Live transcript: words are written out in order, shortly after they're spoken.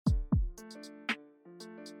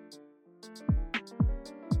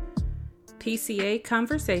PCA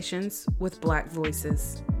Conversations with Black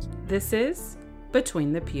Voices. This is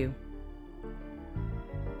Between the Pew.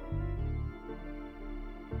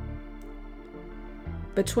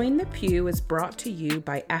 Between the Pew is brought to you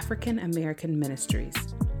by African American Ministries.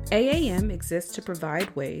 AAM exists to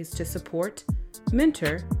provide ways to support,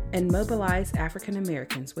 mentor, and mobilize African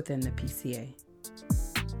Americans within the PCA.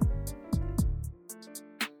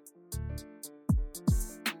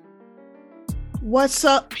 What's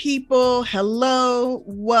up, people? Hello.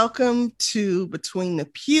 Welcome to Between the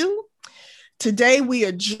Pew. Today we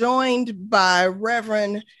are joined by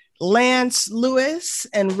Reverend Lance Lewis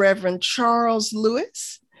and Reverend Charles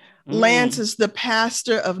Lewis. Lance is the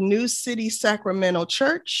pastor of New City Sacramento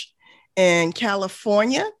Church in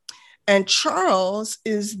California, and Charles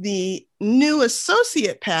is the new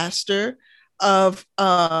associate pastor of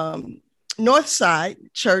Northside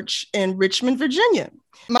Church in Richmond, Virginia.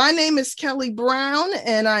 My name is Kelly Brown,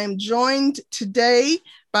 and I am joined today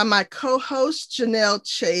by my co-host, Janelle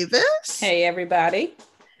Chavis. Hey, everybody.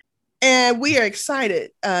 And we are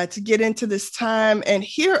excited to get into this time and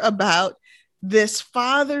hear about this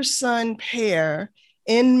father-son pair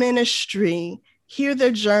in ministry, hear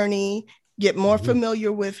their journey, get more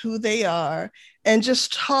familiar with who they are, and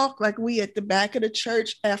just talk like we at the back of the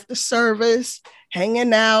church after service,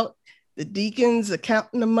 hanging out. The deacons are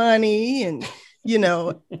counting the money and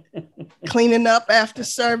cleaning up after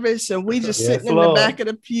service, and we just sitting in the back of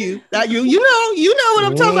the pew. You know what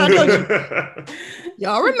I'm talking about, don't you?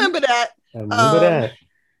 Y'all remember that? I remember that.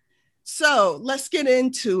 So let's get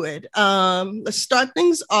into it. Let's start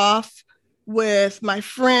things off with my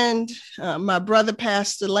friend, my brother,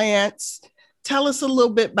 Pastor Lance. Tell us a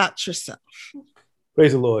little bit about yourself.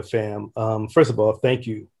 Praise the Lord, fam. First of all, thank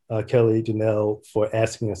you, Kelly, Janelle, for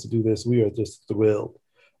asking us to do this. We are just thrilled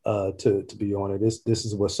to be on it. This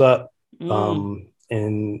is what's up.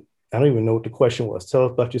 And I don't even know what the question was. Tell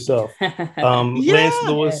us about yourself. Lance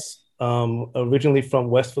Lewis, originally from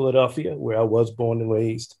West Philadelphia, where I was born and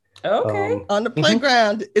raised. Okay. On the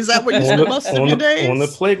playground. Is that where you spend most of your days? On the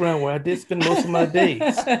playground, where I did spend most of my days.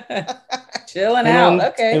 Chilling out.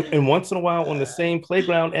 Okay. And once in a while on the same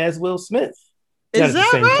playground as Will Smith. Is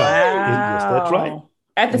that right? Wow. Yes, that's right.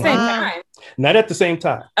 At the same time? Not at the same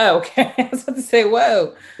time. Oh, okay. I was about to say,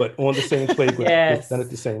 whoa. But on the same playground. Yes. Not at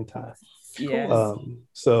the same time. Yes.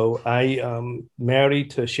 So I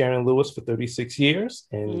married to Sharon Lewis for 36 years,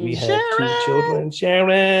 and we had two children.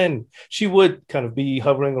 Sharon, she would kind of be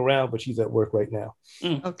hovering around, but she's at work right now.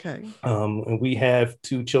 Okay. And we have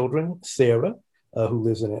two children, Sarah, who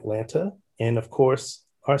lives in Atlanta, and of course,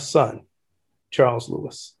 our son, Charles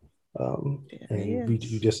Lewis. And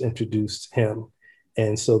you just introduced him.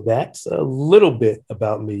 And so that's a little bit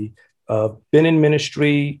about me. Been in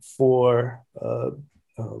ministry for,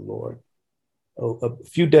 a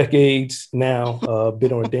few decades now.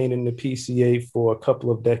 Been ordained in the PCA for a couple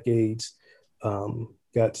of decades.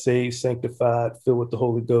 Got saved, sanctified, filled with the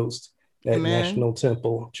Holy Ghost at National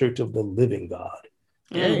Temple Church of the Living God.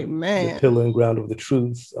 Amen. The pillar and ground of the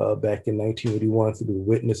truth back in 1981 through the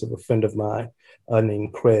witness of a friend of mine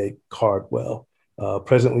named Craig Cardwell.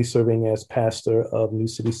 Presently serving as pastor of New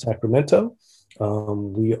City Sacramento.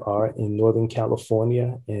 We are in Northern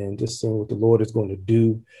California, and just seeing what the Lord is going to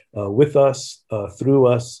do with us, through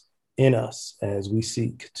us, in us, as we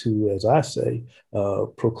seek to, as I say,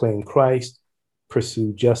 proclaim Christ,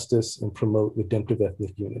 pursue justice, and promote redemptive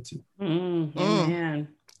ethnic unity. Amen.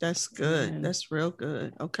 That's good. Amen. That's real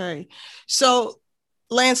good. Okay. So,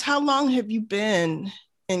 Lance, how long have you been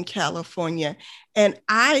in California? And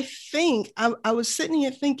I think I was sitting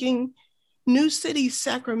here thinking, New City,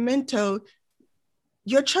 Sacramento,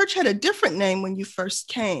 your church had a different name when you first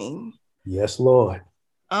came. Yes, Lord.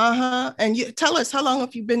 And you tell us, how long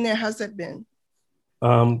have you been there? How's that been?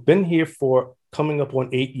 Been here for coming up on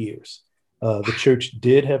 8 years. The church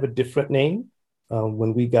did have a different name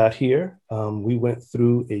when we got here. We went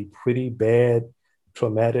through a pretty bad,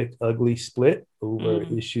 traumatic, ugly split over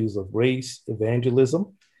issues of race,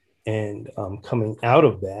 evangelism. And coming out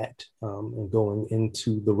of that and going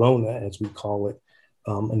into the Rona, as we call it,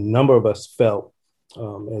 a number of us felt,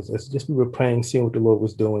 as just we were praying, seeing what the Lord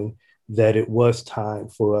was doing, that it was time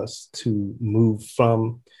for us to move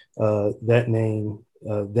from that name,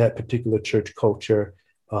 that particular church culture,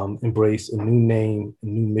 embrace a new name, a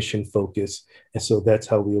new mission focus. And so that's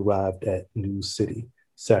how we arrived at New City,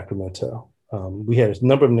 Sacramento. We had a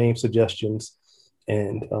number of name suggestions.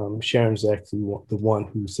 And Sharon's actually the one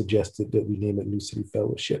who suggested that we name it New City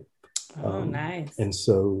Fellowship. Nice. And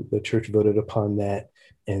so the church voted upon that,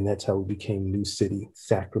 and that's how we became New City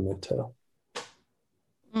Sacramento.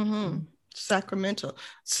 Mm-hmm. Sacramento.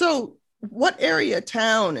 So what area of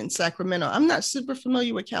town in Sacramento? I'm not super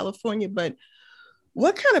familiar with California, but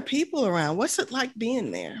what kind of people around? What's it like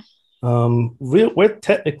being there? We're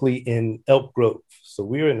technically in Elk Grove. So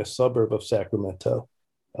we're in a suburb of Sacramento.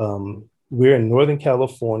 We're in Northern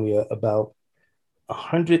California, about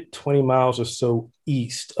 120 miles or so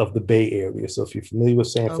east of the Bay Area. So if you're familiar with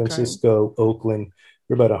San Francisco, Oakland,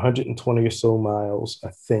 we're about 120 or so miles,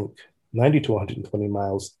 I think, 90 to 120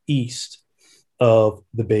 miles east of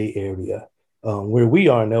the Bay Area. Where we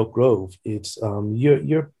are in Elk Grove, it's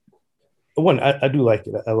you're one. I do like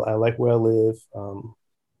it. I like where I live.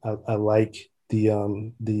 I like the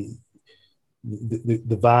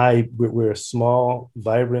vibe. We're a small,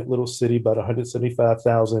 vibrant little city, about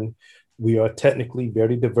 175,000. We are technically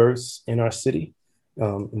very diverse in our city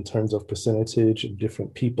in terms of percentage of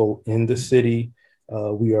different people in the city.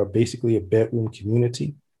 We are basically a bedroom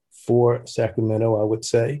community for Sacramento, I would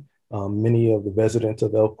say. Many of the residents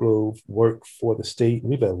of Elk Grove work for the state.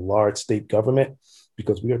 We have a large state government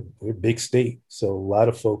because we're a big state. So a lot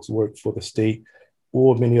of folks work for the state,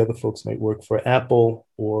 or many other folks might work for Apple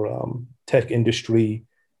or tech industry,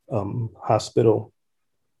 hospital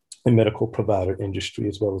and medical provider industry,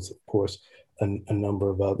 as well as, of course, a number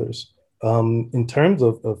of others. In terms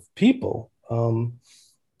of people,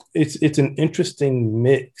 it's an interesting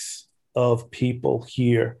mix of people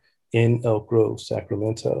here in Elk Grove,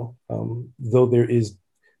 Sacramento. Though there is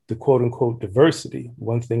the quote unquote diversity,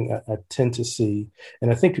 one thing I tend to see,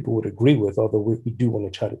 and I think people would agree with, although we do want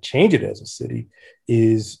to try to change it as a city,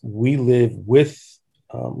 is we live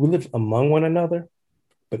among one another,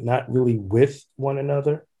 but not really with one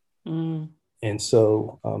another. Mm. And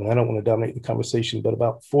so, and I don't want to dominate the conversation, but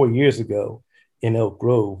about 4 years ago in Elk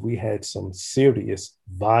Grove, we had some serious,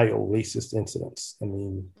 vile racist incidents. I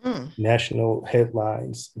mean, national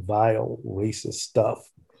headlines, vile racist stuff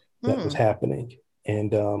that was happening.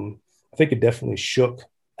 And I think it definitely shook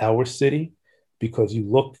our city, because you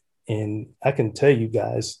look, and I can tell you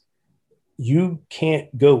guys, you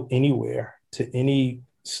can't go anywhere to any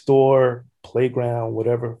store, playground,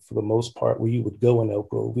 whatever, for the most part, where you would go in Elk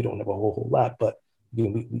Grove. We don't have a whole lot, but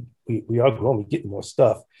we are growing, we get more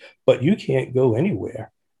stuff, but you can't go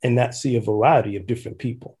anywhere and not see a variety of different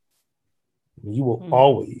people. You will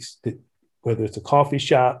always, whether it's a coffee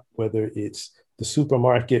shop, whether it's the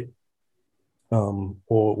supermarket,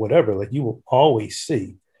 or whatever, like you will always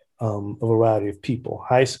see a variety of people,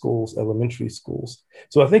 high schools, elementary schools.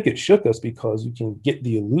 So I think it shook us because you can get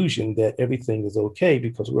the illusion that everything is okay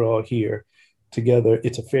because we're all here together.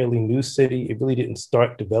 It's a fairly new city. It really didn't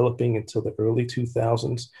start developing until the early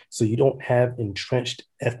 2000s. So you don't have entrenched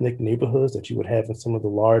ethnic neighborhoods that you would have in some of the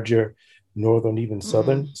larger northern, even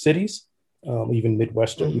southern cities, even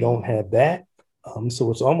Midwestern. You don't have that. So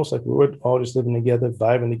it's almost like we're all just living together,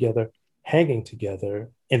 vibing together, hanging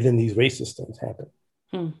together, and then these racist things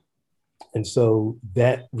happen. And so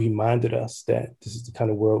that reminded us that this is the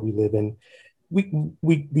kind of world we live in.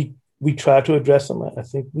 We try to address them. I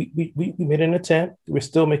think we made an attempt. We're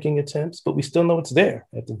still making attempts, but we still know it's there.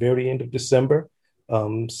 At the very end of December,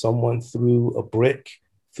 someone threw a brick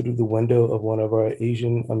through the window of one of our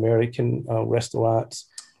Asian American restaurants.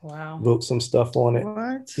 Wow. Wrote some stuff on it.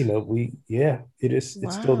 What? You know,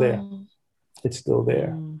 it's still there. It's still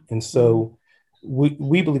there. And so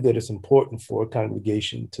we believe that it's important for a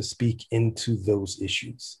congregation to speak into those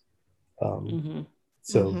issues.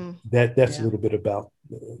 So that's a little bit about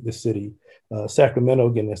the city. Sacramento,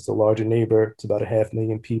 again, that's the larger neighbor. It's about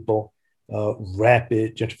 500,000 people.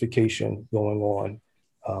 Rapid gentrification going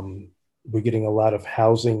on. We're getting a lot of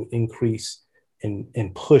housing increase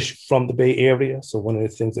and push from the Bay Area. So one of the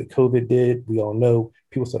things that COVID did, we all know,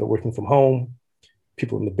 people started working from home.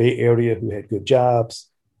 People in the Bay Area who had good jobs,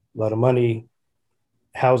 a lot of money,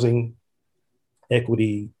 housing,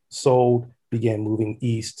 equity sold, began moving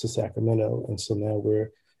east to Sacramento. And so now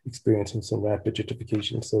we're experiencing some rapid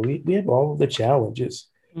gentrification. So we have all of the challenges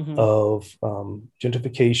of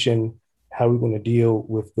gentrification, how we're going to deal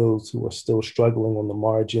with those who are still struggling on the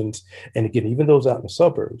margins. And again, even those out in the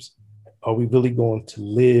suburbs, are we really going to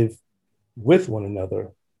live with one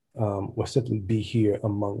another or simply be here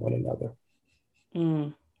among one another?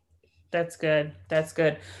 That's good. That's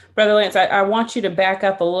good. Brother Lance, I want you to back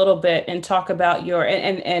up a little bit and talk about your,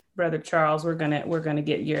 and Brother Charles, we're gonna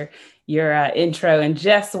get your intro in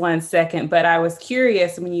just 1 second. But I was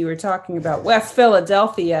curious when you were talking about West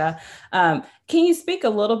Philadelphia. Can you speak a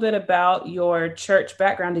little bit about your church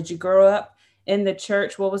background? Did you grow up in the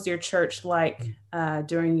church? What was your church like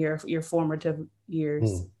during your formative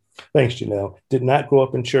years? Thanks, Janelle. Did not grow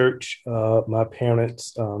up in church. My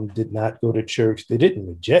parents did not go to church. They didn't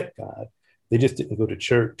reject God. They just didn't go to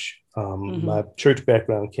church. My church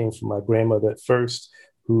background came from my grandmother at first,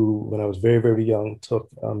 who, when I was very, very young, took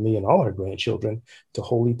me and all our grandchildren to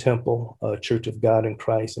Holy Temple, Church of God in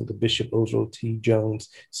Christ, and to Bishop Ozro T. Jones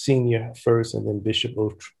Sr. first, and then Bishop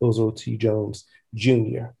Ozro T. Jones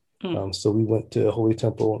Jr. So we went to Holy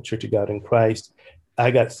Temple, Church of God in Christ.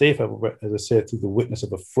 I got saved, as I said, through the witness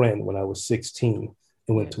of a friend when I was 16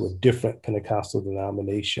 and went to a different Pentecostal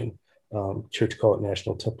denomination, church called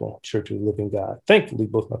National Temple Church of the Living God. Thankfully,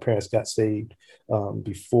 both my parents got saved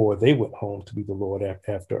before they went home to be the Lord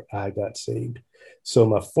after I got saved. So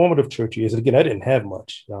my formative church years, and again, I didn't have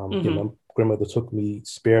much. Again, my grandmother took me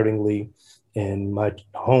sparingly, and my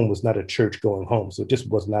home was not a church going home. So it just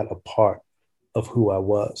was not a part of who I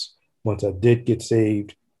was. Once I did get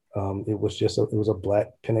saved, it was a Black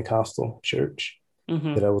Pentecostal church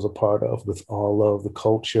that I was a part of, with all of the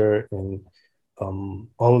culture and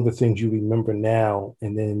all of the things you remember now.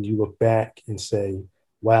 And then you look back and say,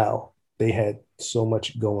 wow, they had so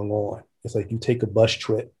much going on. It's like you take a bus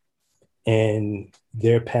trip and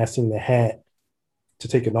they're passing the hat to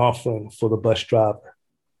take an offering for the bus driver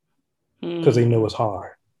because they know it's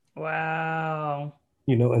hard. Wow.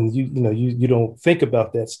 And you don't think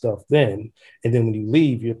about that stuff then. And then when you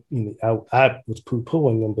leave, I was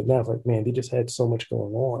poo-pooing them, but now it's like, man, they just had so much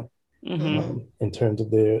going on in terms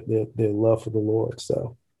of their love for the Lord.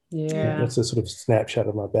 So that's a sort of snapshot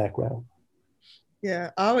of my background. Yeah,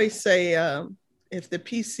 I always say, if the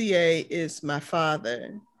PCA is my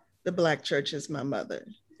father, the Black church is my mother.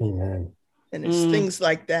 Amen. And it's things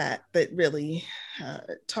like that really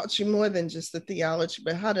taught you more than just the theology,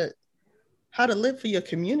 but how to live for your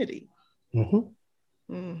community.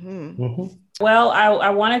 Well, I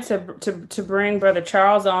wanted to bring Brother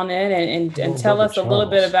Charles on in and tell us a little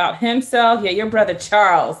bit about himself. Yeah, your brother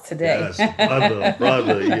Charles today. Yes,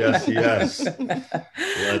 brother. Yes. Let's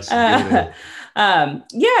get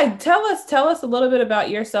it. Tell us a little bit about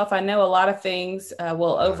yourself. I know a lot of things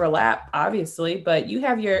will overlap, obviously, but you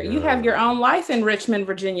have your own life in Richmond,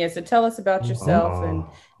 Virginia. So tell us about yourself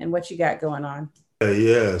and what you got going on.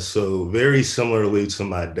 Yeah, so very similarly to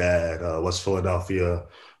my dad, West Philadelphia,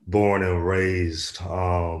 born and raised.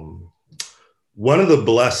 One of the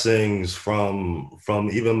blessings from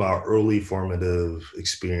even my early formative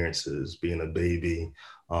experiences, being a baby,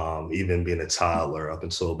 even being a toddler up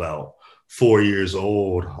until about 4 years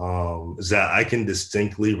old, is that I can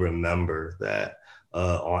distinctly remember that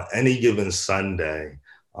on any given Sunday,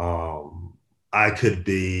 I could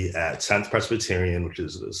be at 10th Presbyterian, which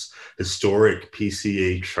is this historic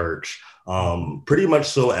PCA church, pretty much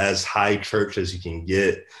so as high church as you can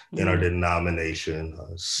get in our denomination.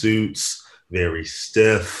 Suits, very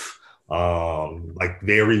stiff, like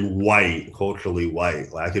very white, culturally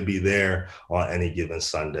white. Like I could be there on any given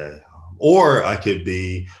Sunday. Or I could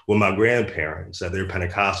be with my grandparents at their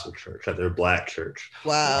Pentecostal church, at their Black church.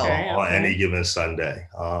 Wow. On any given Sunday.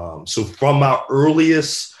 So from my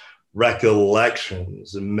earliest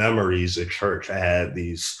recollections and memories of church, I had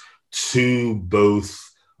these both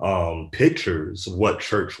pictures of what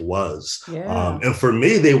church was. And for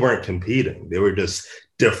me, they weren't competing. They were just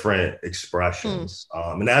different expressions.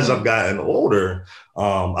 And as I've gotten older,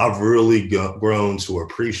 I've really grown to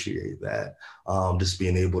appreciate that. Just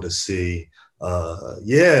being able to see,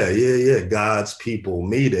 God's people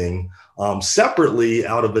meeting separately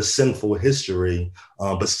out of a sinful history,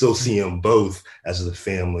 but still seeing both as the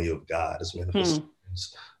family of God, as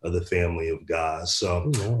manifestations of the family of God.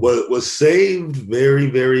 So was saved very,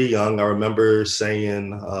 very young. I remember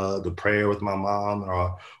saying the prayer with my mom in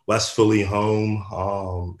our West Philly home.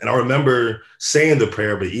 And I remember saying the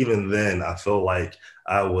prayer, but even then I feel like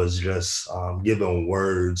I was just given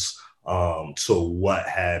words to what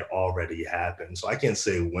had already happened. So I can't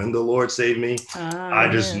say when the Lord saved me. I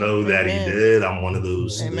just know that he did. I'm one of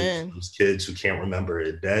those kids who can't remember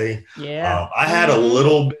a day. I had a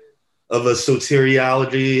little bit of a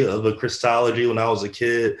soteriology, of a Christology when I was a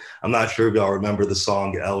kid. I'm not sure if y'all remember the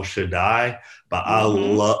song El Shaddai, but I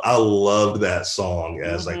loved that song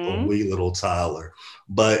as like a wee little toddler.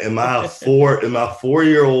 But in my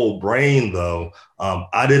 4-year-old brain, though,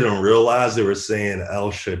 I didn't realize they were saying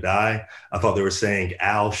El Shaddai. I thought they were saying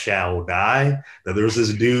Al shall die. That there was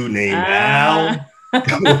this dude named Al.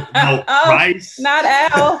 Christ. Not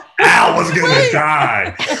Al. Al was gonna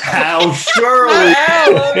die. Al surely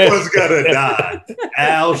was gonna die.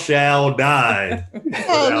 Al shall die.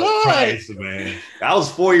 Oh, Christ, man. I was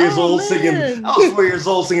 4 years old singing. I was 4 years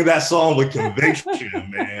old singing that song with conviction,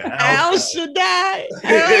 man. Al should die.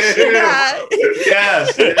 Al should die.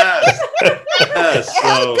 Yes. So,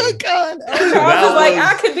 Al could come. Charles was like,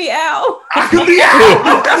 I could be Al. I could be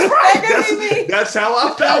Al. That's right. That's how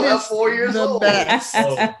I felt at 4 years old. Best.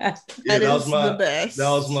 So, that was the best. That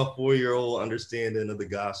was my 4-year-old understanding of the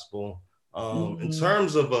gospel. In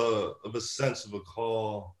terms of a sense of a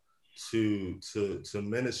call to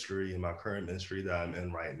ministry, in my current ministry that I'm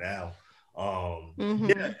in right now.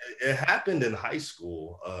 Yeah, it happened in high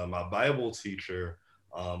school. My Bible teacher,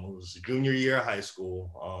 it was junior year of high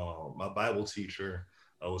school. My Bible teacher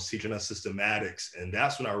was teaching us systematics, and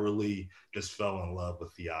that's when I really just fell in love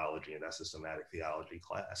with theology and that systematic theology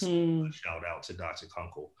class. Shout out to Dr.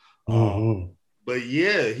 Kunkel. But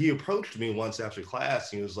yeah, he approached me once after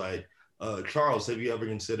class. And he was like, Charles, have you ever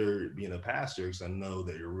considered being a pastor? Because I know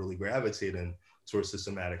that you're really gravitating towards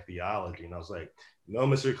systematic theology. And I was like, no,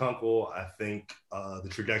 Mr. Kunkel, I think the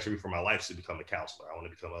trajectory for my life is to become a counselor. I want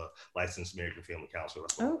to become a licensed marriage and family counselor.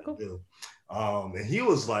 That's what I want to do. And he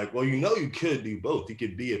was like, well, you could do both. You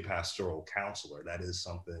could be a pastoral counselor. That is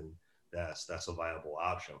something that's a viable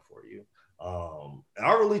option for you. And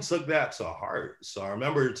I really took that to heart. So I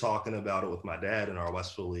remember talking about it with my dad in our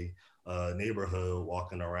West Philly neighborhood,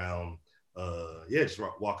 walking around, just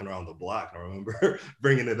walking around the block. And I remember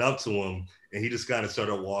bringing it up to him, and he just kind of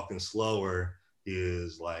started walking slower. He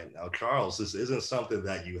is like, now, Charles, this isn't something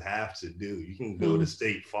that you have to do. You can go to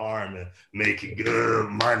State Farm and make good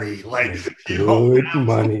money. Like, you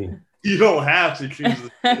don't have to choose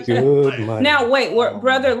good money. Now, wait,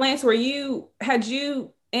 Brother Lance, had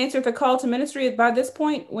you answered the call to ministry by this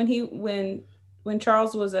point when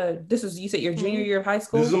Charles was you said your junior year of high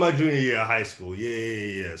school? This is my junior year of high school.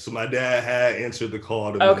 Yeah. So my dad had answered the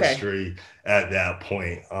call to ministry at that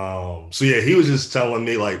point. So yeah, he was just telling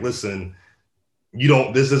me, like, listen,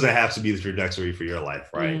 this doesn't have to be the trajectory for your life,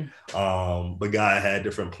 right? But God had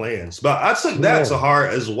different plans. But I took that to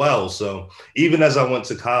heart as well. So even as I went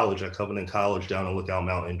to college at Covenant College down in Lookout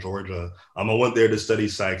Mountain, Georgia, I went there to study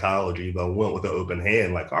psychology, but I went with an open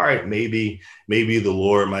hand, like, all right, maybe the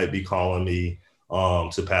Lord might be calling me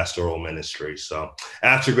to pastoral ministry. So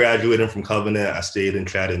after graduating from Covenant, I stayed in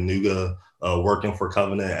Chattanooga, working for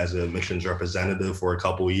Covenant as a missions representative for a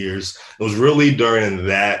couple of years. It was really during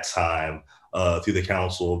that time, through the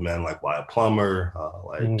counsel of men like Wyatt Plummer,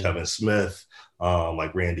 like Kevin Smith,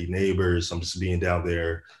 like Randy Neighbors. I'm just being down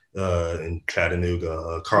there in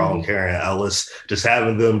Chattanooga, Carl and Karen Ellis, just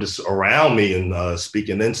having them just around me and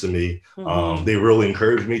speaking into me. They really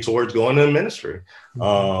encouraged me towards going into ministry.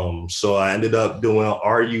 So I ended up doing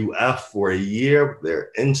RUF for a year,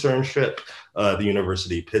 their internship at the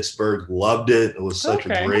University of Pittsburgh. Loved it. It was such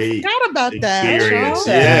a great experience.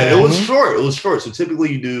 Yeah, it was short. So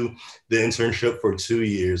typically you do the internship for 2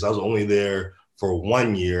 years. I was only there for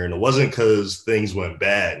 1 year, and it wasn't because things went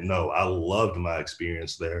bad. No, I loved my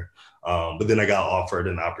experience there. But then I got offered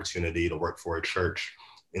an opportunity to work for a church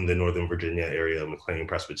in the Northern Virginia area, McLean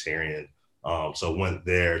Presbyterian. So I went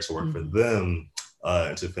there to work for them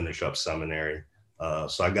and to finish up seminary.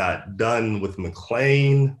 So I got done with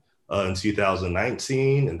McLean in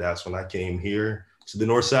 2019, and that's when I came here to the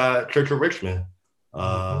Northside Church of Richmond.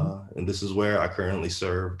 And this is where I currently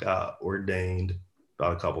serve. Got ordained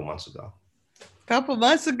about a couple months ago.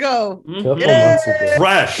 Months ago.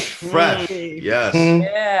 Fresh. Yes.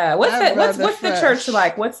 Yeah. What's the church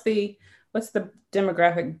like? What's the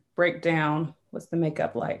demographic breakdown? What's the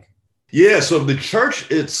makeup like? Yeah, so the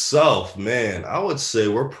church itself, man, I would say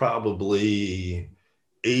we're probably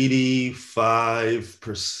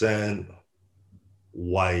 85%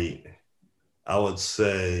 white. I would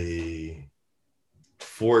say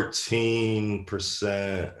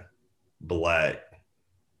 14% Black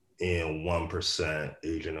and 1%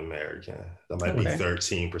 Asian American. That might be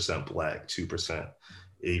 13% Black, 2%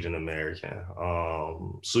 Asian American.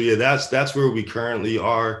 So yeah, that's where we currently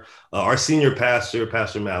are. Our senior pastor,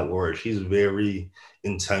 Pastor Matt Lorich, he's very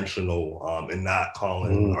intentional in not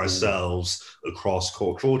calling ourselves a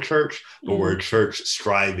cross-cultural church, but we're a church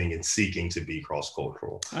striving and seeking to be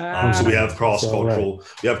cross-cultural. So we have cross-cultural,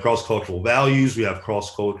 we have cross-cultural values, we have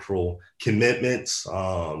cross-cultural commitments,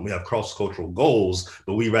 we have cross-cultural goals,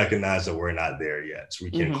 but we recognize that we're not there yet. So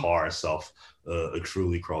we can't call ourselves a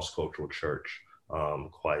truly cross-cultural church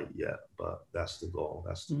quite yet, but that's the goal.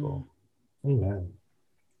 Amen.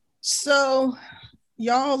 So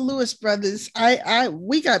y'all Lewis brothers,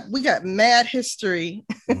 we got mad history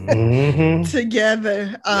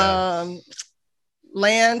together.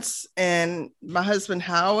 Lance and my husband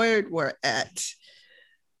Howard were at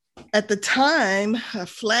the time, a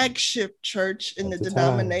flagship church in the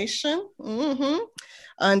denomination,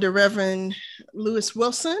 under Reverend Lewis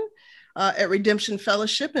Wilson at Redemption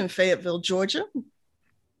Fellowship in Fayetteville, Georgia.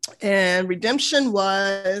 And Redemption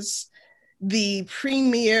was the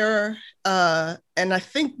premier, and I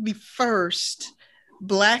think the first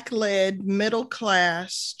Black-led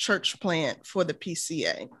middle-class church plant for the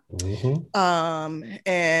PCA.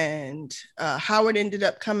 And Howard ended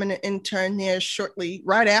up coming to intern there shortly,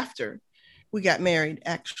 right after we got married,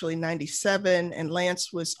 actually 97, and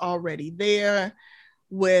Lance was already there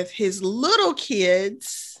with his little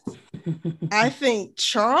kids. I think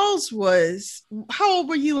Charles was, how old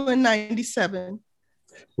were you in 97?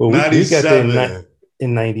 Well, we got there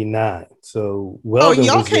in 99. So Weldon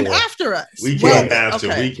y'all came after us. We came after.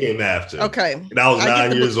 Okay. We came after. Okay. And I was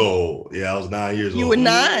 9 years old. Yeah, I was 9 years old. You were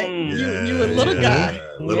 9. Yeah, you were a little guy.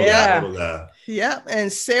 Little guy. Yeah.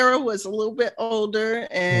 And Sarah was a little bit older.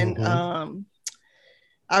 And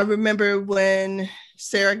I remember when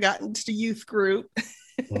Sarah got into the youth group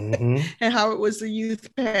and Howard was the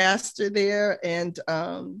youth pastor there. And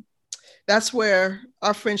that's where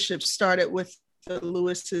our friendship started with the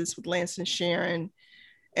Lewises, with Lance and Sharon,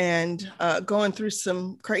 and going through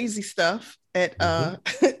some crazy stuff at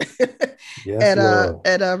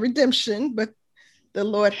Redemption, but the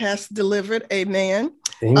Lord has delivered. Amen.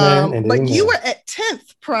 Amen. But amen. You were at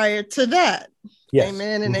 10th prior to that. Yes.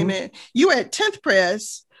 Amen and amen. You were at 10th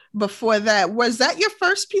Pres before that. Was that your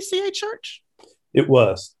first PCA church? It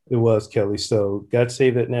was, Kelly. So got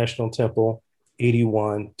saved at National Temple,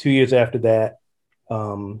 81. 2 years after that,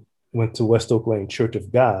 went to West Oak Lane Church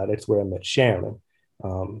of God. That's where I met Sharon.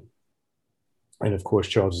 And of course,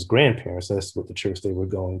 Charles's grandparents, that's what the church they were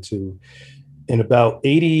going to. In about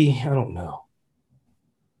 80, I don't know,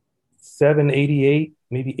 88,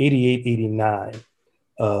 maybe 88,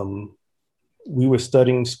 89, we were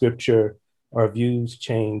studying scripture. Our views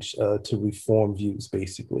changed to reform views,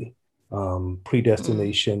 basically.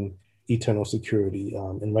 Predestination, eternal security.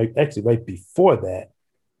 And right before that,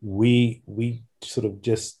 we sort of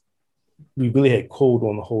we really had cold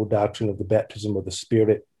on the whole doctrine of the baptism of the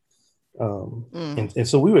Spirit. And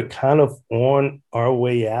so we were kind of on our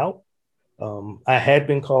way out. I had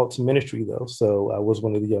been called to ministry, though, so I was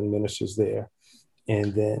one of the young ministers there.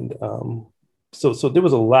 And then, so there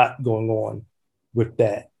was a lot going on with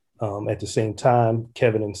that. At the same time,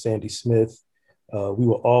 Kevin and Sandy Smith, we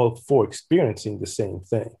were all four experiencing the same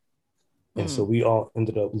thing. And so we all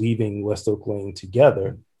ended up leaving West Oak Lane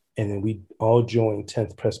together. And then we all joined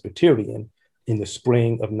 10th Presbyterian in the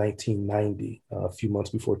spring of 1990, a few months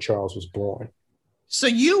before Charles was born. So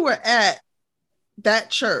you were at that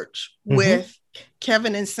church with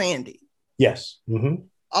Kevin and Sandy? Yes.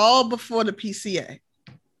 All before the PCA?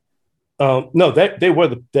 No, they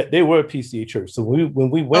were a PCA church. So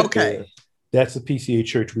when we went there, that's the PCA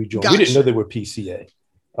church we joined. Gotcha. We didn't know they were PCA.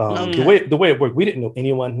 The way it worked, we didn't know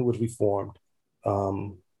anyone who was Reformed.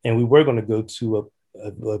 And we were going to go to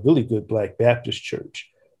a really good Black Baptist church,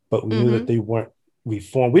 but we knew that they weren't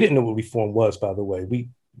Reformed. We didn't know what Reformed was, by the way. We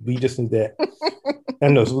just knew that. I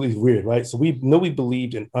know it's really weird, right? So we know we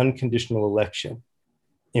believed in unconditional election,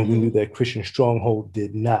 and we knew that Christian Stronghold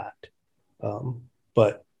did not.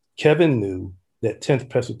 But Kevin knew that 10th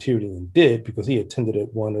Presbyterian did, because he had attended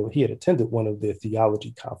one of their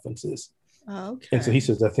theology conferences. Okay. And so he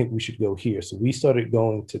says, I think we should go here. So we started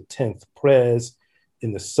going to 10th Pres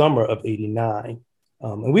in the summer of 89.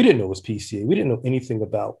 And we didn't know it was PCA. We didn't know anything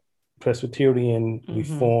about Presbyterian,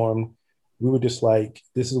 Reform. We were just like,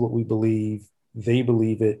 this is what we believe. They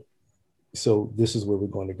believe it. So this is where we're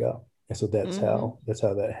going to go. And so that's how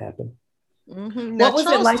that happened. What was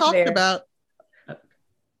it like there?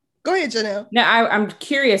 Go ahead, Janelle. No, I'm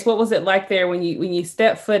curious. What was it like there when you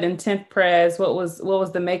stepped foot in 10th Pres? What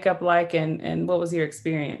was the makeup like, and what was your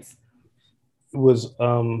experience? It was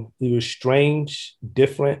strange,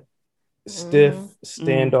 different, stiff,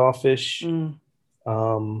 standoffish. It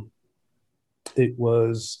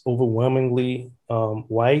was overwhelmingly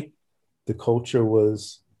white. The culture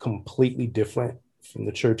was completely different from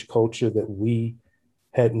the church culture that we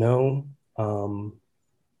had known.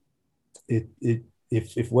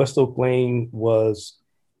 If West Oak Lane was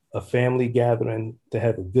a family gathering to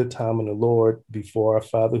have a good time in the Lord before our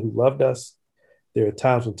Father who loved us, there are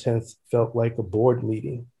times when 10th felt like a board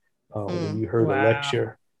meeting when you heard a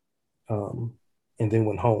lecture and then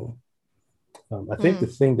went home. I think the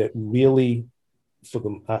thing that really,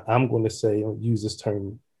 I'm going to say, I'll use this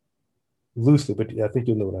term loosely, but I think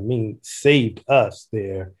you'll know what I mean, saved us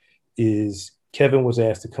there is Kevin was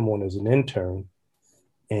asked to come on as an intern.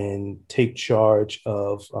 and take charge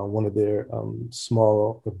of one of their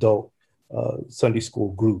small adult Sunday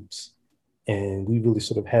school groups. And we really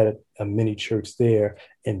sort of had a mini church there.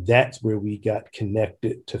 And that's where we got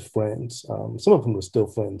connected to friends. Some of them are still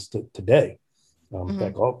friends today. In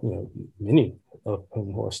fact, many of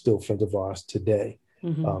whom are still friends of ours today.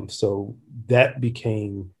 So that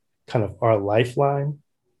became kind of our lifeline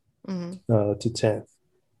to 10th.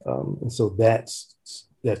 And so that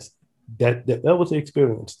was the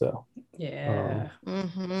experience, though. Yeah.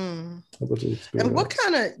 That was the experience. And what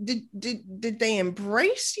kind of did they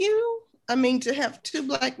embrace you? I mean, to have two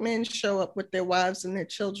Black men show up with their wives and their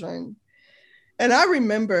children. And I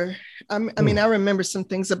remember, I remember some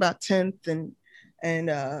things about 10th and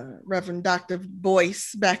Reverend Dr.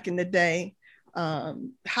 Boyce back in the day.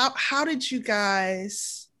 How did you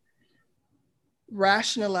guys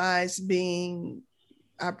rationalize being,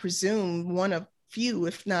 I presume, one of few,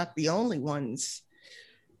 if not the only ones,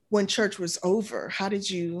 when church was over? How did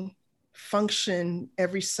you function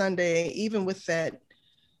every Sunday, even with that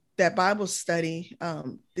Bible study?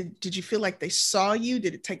 Did you feel like they saw you?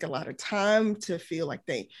 Did it take a lot of time to feel like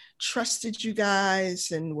they trusted you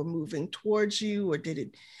guys and were moving towards you? Or did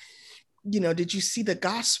it, did you see the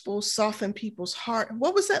gospel soften people's heart?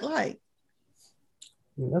 What was that like?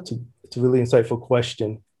 It's a really insightful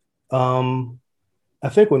question. I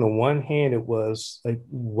think on the one hand, it was like,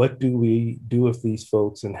 what do we do with these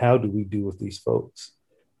folks and how do we do with these folks?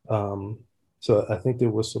 So I think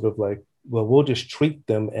there was sort of like, well, we'll just treat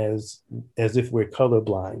them as if we're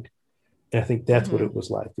colorblind. And I think that's what it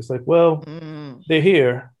was like. It's like, well, they're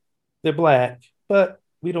here, they're Black, but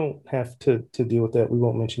we don't have to deal with that. We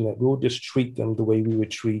won't mention that. We'll just treat them the way we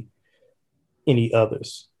would treat any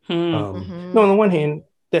others. No, on the one hand,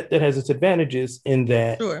 that has its advantages in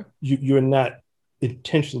that you're not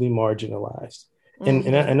intentionally marginalized.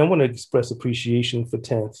 And I want to express appreciation for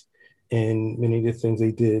 10th and many of the things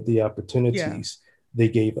they did, the opportunities they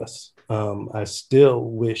gave us. I still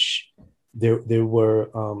wish there were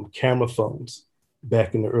camera phones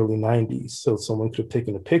back in the early 90s, so someone could have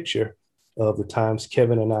taken a picture of the times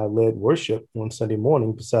Kevin and I led worship one Sunday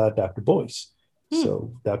morning beside Dr. Boyce.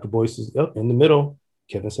 So Dr. Boyce is up in the middle,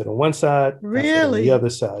 Kevin sat on one side, I sat on the other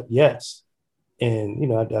side. Yes. And,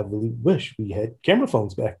 I really wish we had camera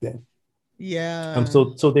phones back then. Yeah.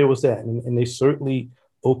 So there was that. And they certainly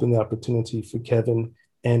opened the opportunity for Kevin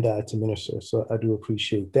and I to minister. So I do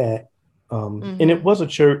appreciate that. And it was a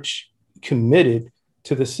church committed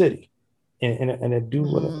to the city. And I do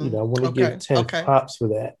want to give 10 props for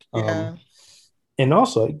that. And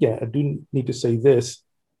also, again, I do need to say this.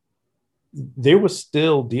 They were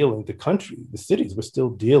still dealing, the cities were still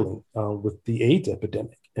dealing with the AIDS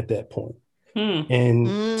epidemic at that point. And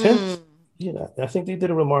 10th, I think they did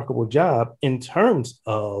a remarkable job in terms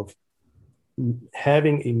of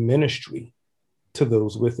having a ministry to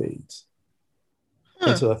those with AIDS.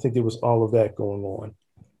 And so I think there was all of that going on.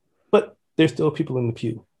 But there's still people in the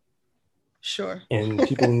pew. Sure. And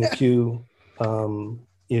people in the pew,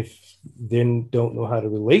 if they don't know how to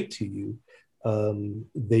relate to you,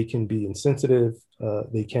 they can be insensitive.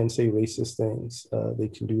 They can say racist things. They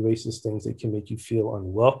can do racist things. They can make you feel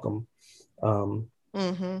unwelcome.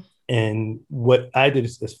 And what I did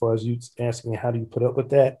is, as far as you asking me, how do you put up with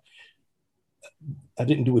that? I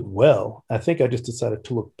didn't do it well. I think I just decided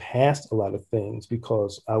to look past a lot of things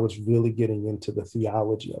because I was really getting into the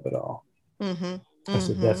theology of it all. I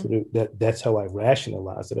said, that's how I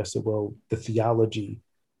rationalized it. I said, well, the theology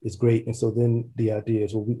is great. And so then the idea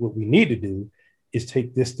is, well, what we need to do is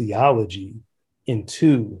take this theology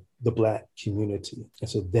into the Black community. And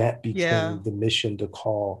so that became the mission, the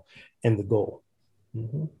call, and the goal.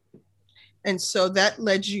 And so that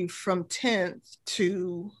led you from 10th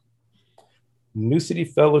to New City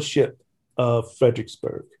Fellowship of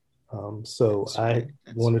Fredericksburg. So I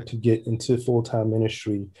wanted to get into full-time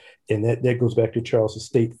ministry, and that goes back to Charles'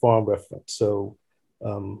 State Farm reference. So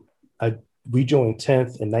we joined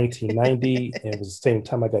 10th in 1990, and it was the same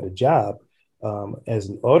time I got a job as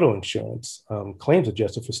an auto insurance claims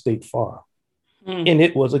adjuster for State Farm. And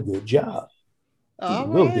it was a good job.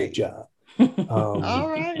 Real good job. All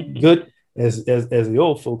right. Good, as the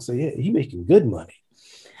old folks say, he making good money.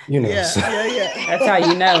 That's how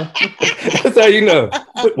you know. That's how you know.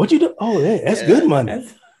 What you do? Oh, that's good money.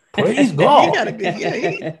 Praise God. You got a good,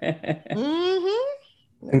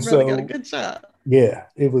 And so got a good job. Yeah,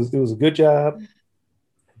 it was a good job,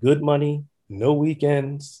 good money, no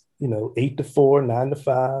weekends. 8 to 4, 9 to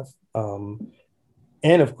 5, and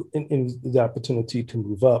the opportunity to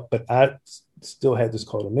move up. But I still had this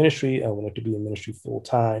call to ministry. I wanted to be in ministry full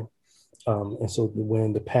time. And so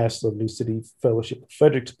when the pastor of New City Fellowship of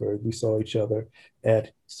Fredericksburg, we saw each other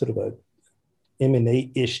at sort of a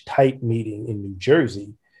M&A-ish type meeting in New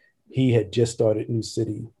Jersey. He had just started New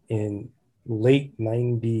City in late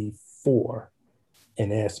 94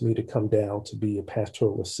 and asked me to come down to be a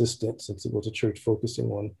pastoral assistant since it was a church focusing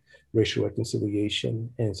on racial reconciliation.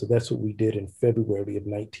 And so that's what we did in February of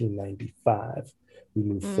 1995. We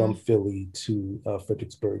moved from Philly to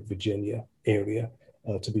Fredericksburg, Virginia area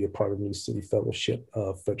to be a part of New City Fellowship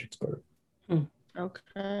of Fredericksburg.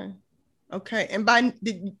 Okay. Okay. And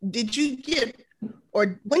did you get,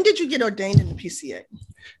 or when did you get ordained in the PCA?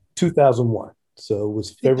 2001. So it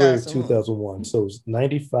was February of 2001. So it was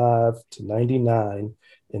 95 to 99.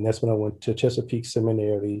 And that's when I went to Chesapeake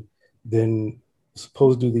Seminary, then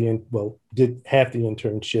supposed to do did half the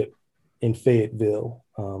internship in Fayetteville,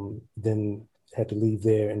 then had to leave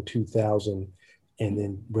there in 2000, and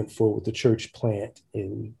then went forward with the church plant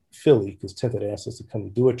in Philly because 10th had asked us to come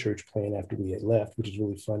do a church plant after we had left, which is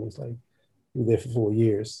really funny. It's like, we were there for 4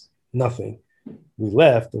 years, nothing. We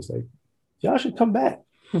left, it was like, y'all should come back.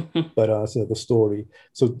 But so the story.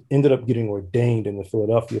 So ended up getting ordained in the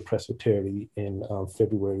Philadelphia Presbytery in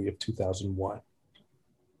February of 2001.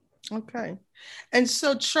 Okay. And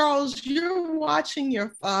so, Charles, you're watching your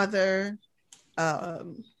father. I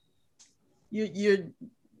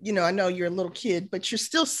know you're a little kid, but you're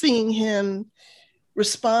still seeing him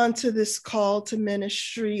respond to this call to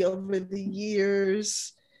ministry over the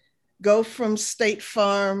years, go from State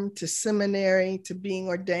Farm to seminary to being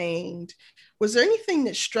ordained. Was there anything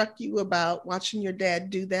that struck you about watching your dad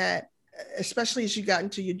do that, especially as you got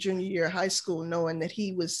into your junior year of high school, knowing that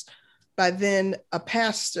he was by then a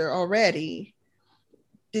pastor already?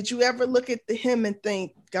 Did you ever look at him and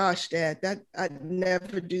think, gosh, Dad, that I'd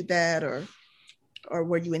never do that? Or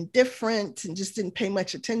were you indifferent and just didn't pay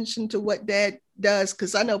much attention to what Dad does?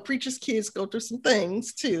 Because I know preachers' kids go through some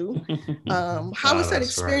things too. How was that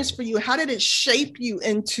experience for you? How did it shape you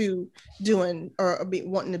into doing or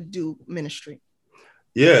wanting to do ministry?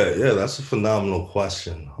 Yeah, that's a phenomenal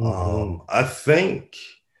question. I think,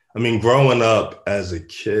 growing up as a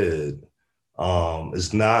kid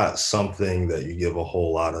is not something that you give a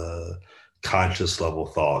whole lot of conscious level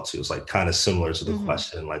thought to. It's like kind of similar to the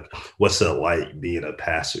question, like, what's it like being a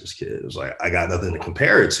pastor's kid? It's like, I got nothing to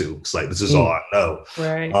compare it to. It's like, this is all I know.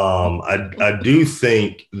 Right. I do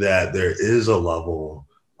think that there is a level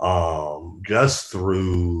just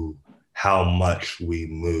through how much we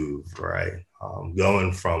moved, right?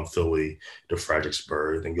 Going from Philly to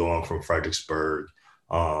Fredericksburg, then going from Fredericksburg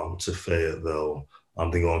to Fayetteville,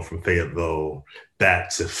 then going from Fayetteville back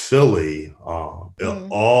to Philly, it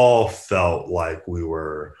all felt like we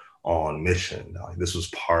were on mission. Like this was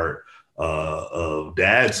part of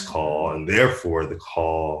Dad's call, and therefore the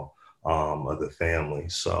call of the family.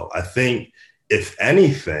 So I think, if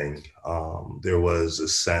anything, there was a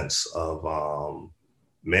sense of,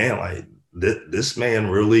 this man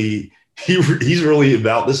really, he's really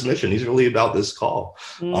about this mission. He's really about this call.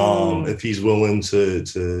 If he's willing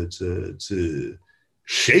to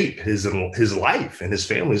shape his life and his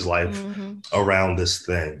family's life around this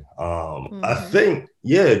thing. I think,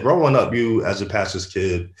 growing up, you as a pastor's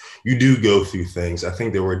kid, you do go through things. I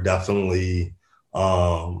think there were definitely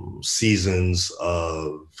seasons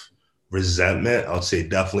of resentment. I would say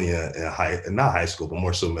definitely in not high school, but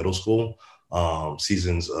more so middle school,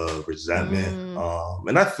 seasons of resentment.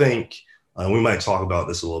 And I think, we might talk about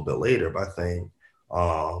this a little bit later, but I think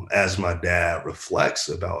as my dad reflects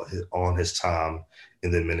on his time in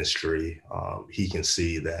the ministry, he can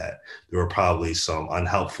see that there were probably some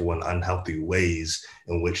unhelpful and unhealthy ways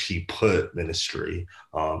in which he put ministry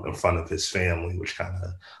in front of his family, which kind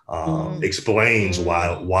of explains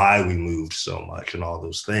why we moved so much and all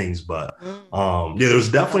those things. But there was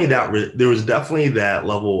definitely that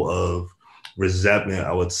level of resentment,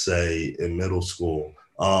 I would say, in middle school.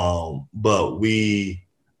 But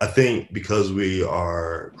I think because we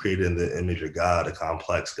are created in the image of God, a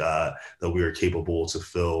complex God, that we are capable to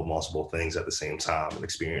feel multiple things at the same time and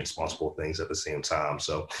experience multiple things at the same time.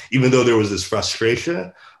 So even though there was this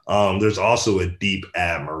frustration, there's also a deep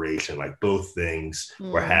admiration, like both things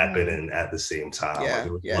were happening at the same time.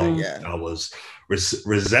 I was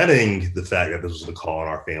resenting the fact that this was the call in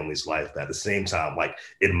our family's life, but at the same time, like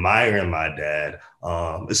admiring my dad,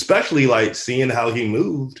 especially like seeing how he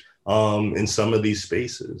moved in some of these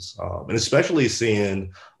spaces, and especially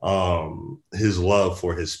seeing his love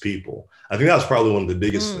for his people. I think that was probably one of the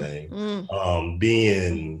biggest things,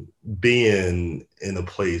 being in a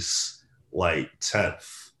place like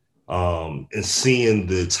 10th, and seeing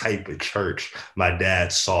the type of church my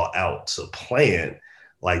dad sought out to plant.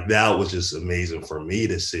 like that was just amazing for me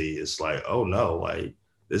to see. It's like, oh no, like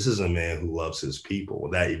this is a man who loves his people.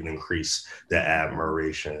 That even increased the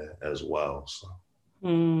admiration as well. So.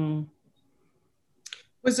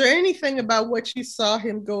 Was there anything about what you saw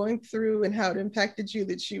him going through and how it impacted you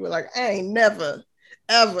that you were like, I ain't never,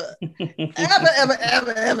 ever, ever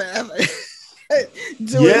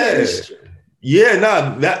doing ministry? Yeah,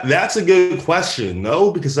 no, that's a good question.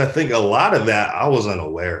 No, because I think a lot of that I was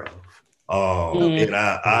unaware of. And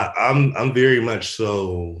I'm very much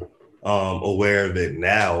so aware of it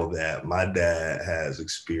now that my dad has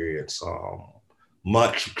experienced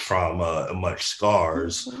much trauma and much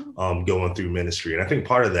scars going through ministry. And I think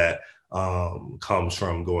part of that comes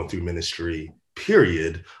from going through ministry,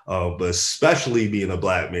 period, but especially being a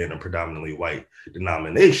Black man in a predominantly white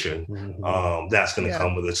denomination, that's going to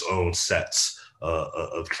come with its own sets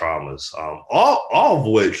of traumas, all of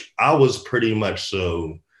which I was pretty much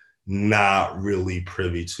so not really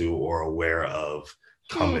privy to or aware of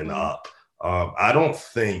coming up. I don't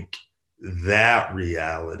think that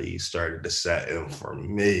reality started to set in for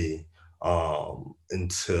me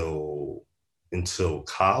until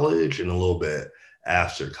college and a little bit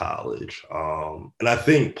after college. And I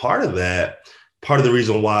think part of the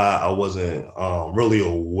reason why I wasn't really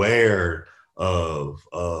aware of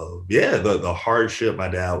the hardship my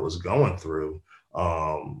dad was going through,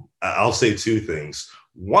 I'll say two things.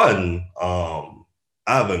 One, I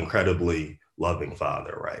have an incredibly loving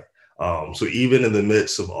father, right? So even in the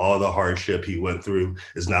midst of all the hardship he went through,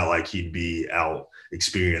 it's not like he'd be out,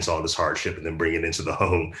 experience all this hardship and then bring it into the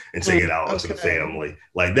home and take it out into the family.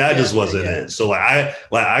 Like that just wasn't it. So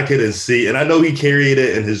I couldn't see, and I know he carried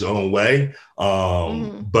it in his own way.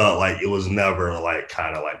 But like, it was never like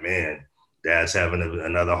kind of like, man, dad's having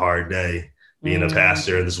another hard day being a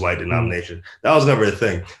pastor in this white denomination. That was never a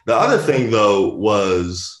thing. The other thing though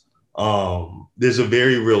was there's a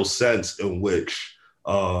very real sense in which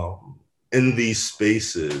in these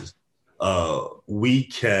spaces, we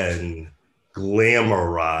can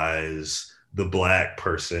glamorize the Black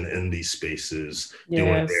person in these spaces,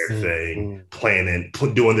 doing their thing,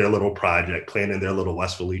 doing their little project, planning their little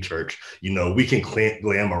Westphilly church. You know, we can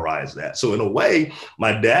glamorize that. So in a way,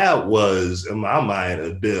 my dad was, in my mind,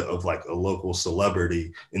 a bit of like a local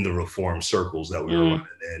celebrity in the Reform circles that we were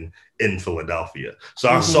running in Philadelphia. So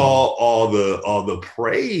I saw all the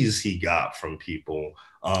praise he got from people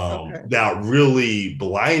that really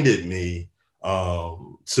blinded me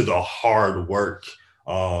to the hard work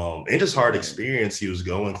and just hard experience he was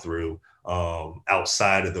going through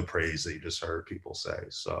outside of the praise that you just heard people say.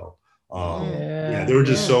 So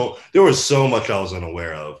there was so much I was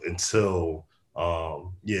unaware of until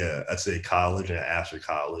I'd say college and after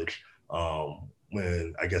college,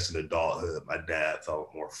 when I guess in adulthood my dad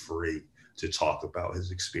felt more free to talk about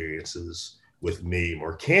his experiences with me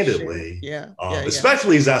more candidly,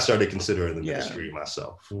 especially as I started considering the ministry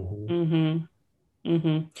myself.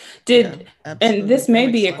 And this may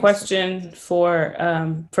be a question for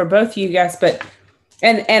both of you guys, but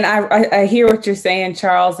and I hear what you're saying,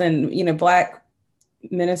 Charles, and you know, Black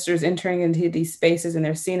ministers entering into these spaces and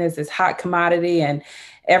they're seen as this hot commodity, and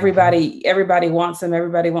everybody wants them.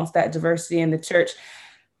 Everybody wants that diversity in the church.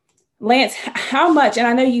 Lance, how much, and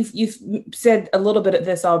I know you've said a little bit of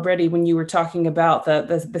this already when you were talking about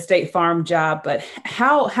the State Farm job, but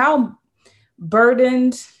how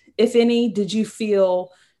burdened, if any, did you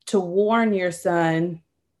feel to warn your son?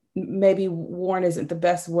 Maybe warn isn't the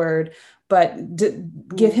best word, but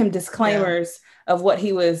give him disclaimers of what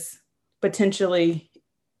he was potentially,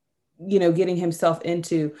 you know, getting himself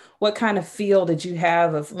into. What kind of feel did you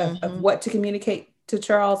have of what to communicate to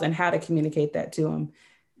Charles and how to communicate that to him?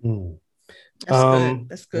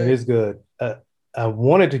 That's good. It is good. I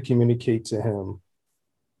wanted to communicate to him,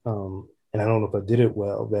 and I don't know if I did it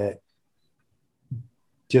well, that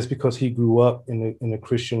just because he grew up in a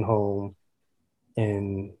Christian home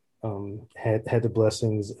and had the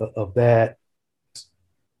blessings of that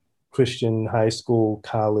Christian high school,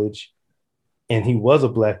 college, and he was a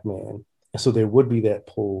Black man, and so there would be that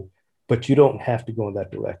pull, but you don't have to go in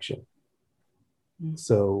that direction.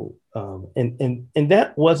 So, and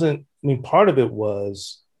that wasn't, I mean, part of it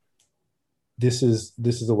was, this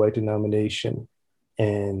is a white denomination,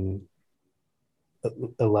 and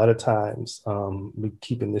a lot of times, we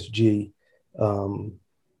keeping this G,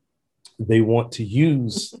 they want to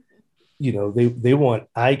use, you know, they want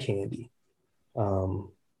eye candy.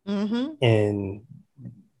 And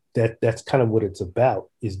that's kind of what it's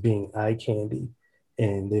about, is being eye candy,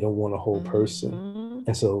 and they don't want a whole person.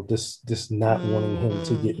 And so this not wanting him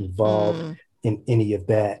to get involved in any of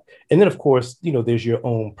that. And then of course, you know, there's your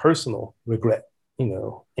own personal regret, you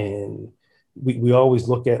know, and we always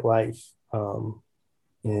look at life, and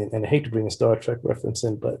I hate to bring a Star Trek reference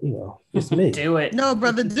in, but it's me. Do it. No,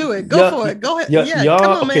 brother, do it. Go for it. Go ahead. Yeah, y'all,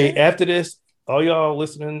 come on, okay, man. after this, all y'all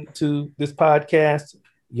listening to this podcast,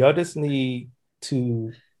 y'all just need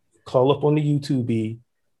to call up on the YouTube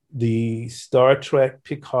the Star Trek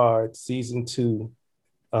Picard season 2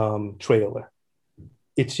 trailer.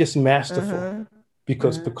 It's just masterful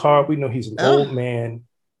because Picard, we know he's an old man,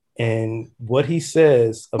 and what he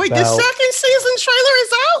says about the second season trailer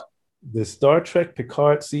is out. The Star Trek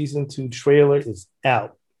Picard season 2 trailer is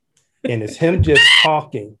out, and it's him just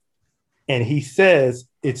talking, and he says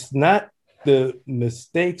it's not the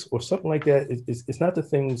mistakes or something like that. It's not the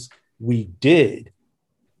things we did.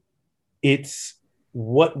 It's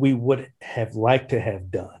what we would have liked to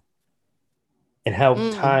have done, and how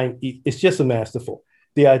time. It's just a masterful.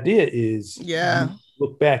 The idea is,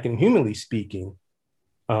 look back, and humanly speaking,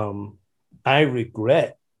 I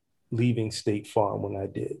regret leaving State Farm when I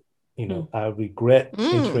did. I regret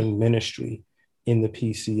entering ministry in the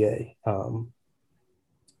PCA.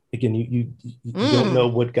 Again, you don't know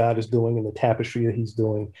what God is doing and the tapestry that he's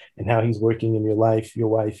doing and how he's working in your life, your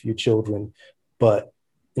wife, your children. But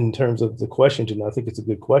in terms of the question, I think it's a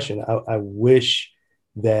good question. I wish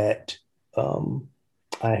that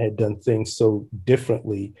I had done things so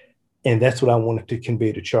differently. And that's what I wanted to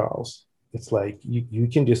convey to Charles. It's like, you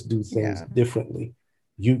can just do things differently.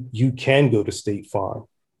 You can go to State Farm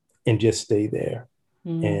and just stay there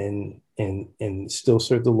and still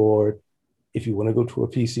serve the Lord. If you want to go to a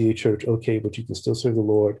PCA church, okay, but you can still serve the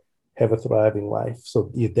Lord, have a thriving life.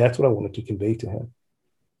 So that's what I wanted to convey to him.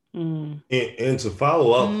 And to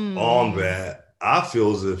follow up on that, I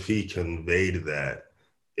feel as if he conveyed that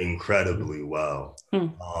incredibly well.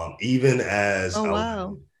 Even as I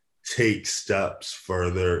take steps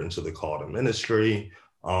further into the call to ministry,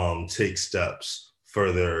 take steps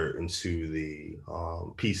further into the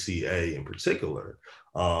PCA in particular.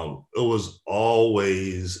 It was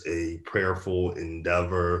always a prayerful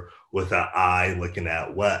endeavor with an eye looking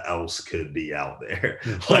at what else could be out there.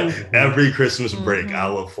 Like every Christmas break, I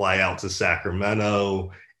would fly out to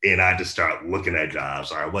Sacramento and I just start looking at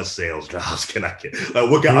jobs. All right, what sales jobs can I get?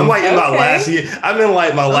 Like, I'm like in my last year. I'm in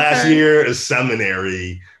like my last year of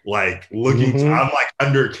seminary, like looking. I'm like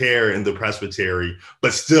under care in the presbytery,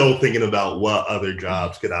 but still thinking about what other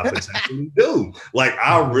jobs could I potentially do. Like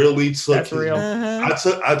I really took.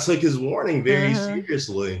 I took his warning very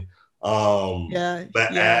seriously.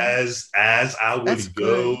 But as I would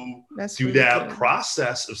go through that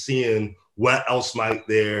process of seeing what else might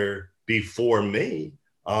there be for me.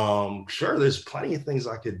 Sure, there's plenty of things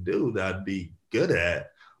I could do that I'd be good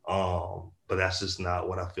at, but that's just not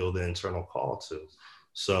what I feel the internal call to.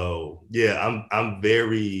 So I'm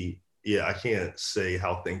very, I can't say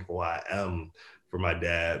how thankful I am for my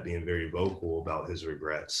dad being very vocal about his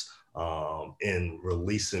regrets, and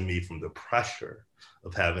releasing me from the pressure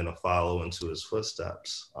of having to follow into his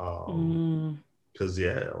footsteps. Because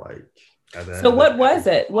so what was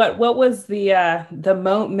it? What was the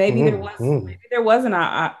moment? Maybe there was an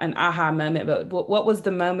aha moment, but what was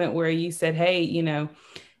the moment where you said, "Hey,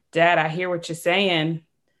 Dad, I hear what you're saying,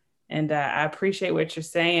 and I appreciate what you're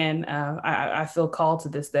saying. I feel called to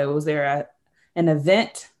this, though." Was there an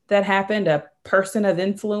event that happened, a person of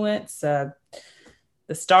influence, the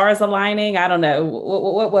stars aligning? I don't know.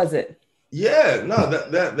 What was it? Yeah, no,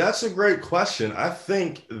 that's a great question. I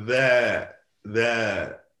think that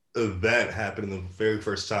event happened the very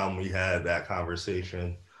first time we had that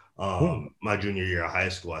conversation. My junior year of high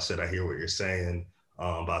school, I said, "I hear what you're saying,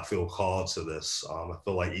 but I feel called to this." I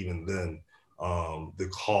feel like even then, the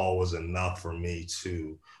call was enough for me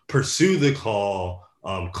to pursue the call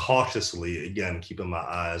cautiously, again, keeping my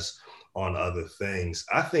eyes on other things.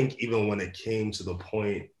 I think even when it came to the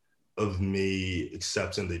point of me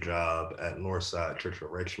accepting the job at Northside Church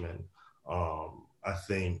of Richmond, I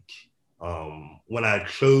think when I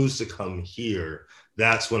chose to come here,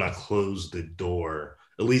 that's when I closed the door,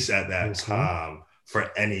 at least at that time,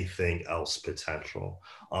 for anything else potential.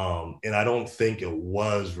 And I don't think it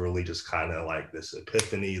was really just kind of like this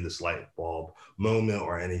epiphany, this light bulb moment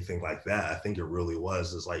or anything like that. I think it really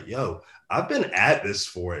was just like, I've been at this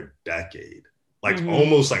for a decade.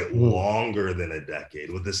 Almost like longer than a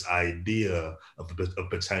decade, with this idea of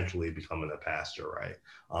potentially becoming a pastor, right?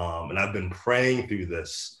 And I've been praying through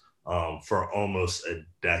this for almost a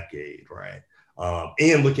decade, right?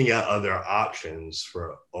 And looking at other options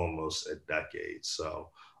for almost a decade. So,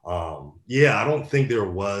 I don't think there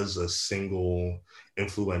was a single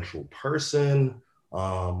influential person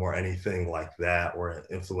or anything like that, or an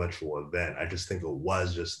influential event. I just think it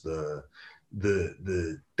was just the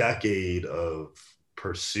decade of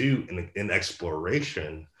pursuit and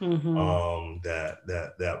exploration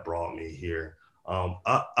that brought me here. I'll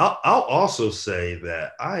also say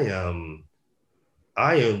that I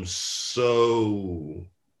am so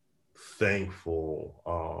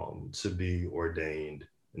thankful to be ordained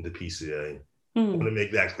in the PCA. I want to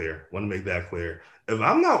make that clear. If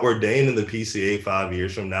I'm not ordained in the PCA 5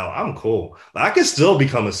 years from now, I'm cool. Like, I can still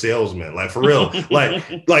become a salesman, like, for real. like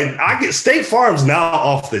I get State Farm's now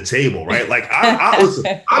off the table, right? Like,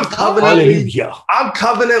 listen, I'm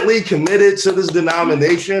covenantly committed to this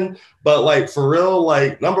denomination, but like, for real,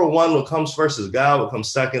 like, number one, what comes first is God. What comes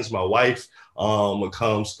second is my wife. What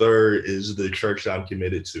comes third is the church I'm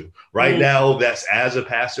committed to. Right now, that's as a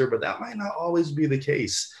pastor, but that might not always be the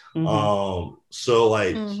case. So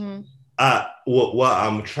like, what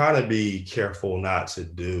I'm trying to be careful not to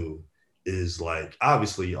do is, like,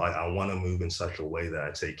 obviously, like, I want to move in such a way that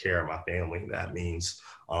I take care of my family. That means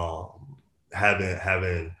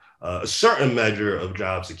having a certain measure of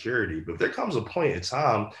job security. But there comes a point in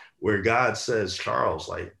time where God says, Charles,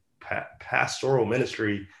 like, pastoral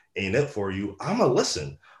ministry ain't it for you. I'm gonna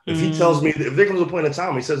listen. If he tells me, if there comes a point in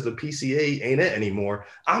time he says the PCA ain't it anymore,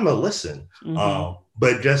 I'm gonna listen.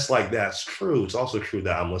 But just like that's true, it's also true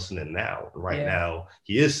that I'm listening now. Right now,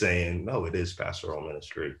 he is saying, no, it is pastoral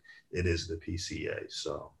ministry. It is the PCA.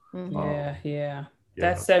 So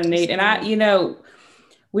that's so neat. And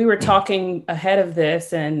we were talking ahead of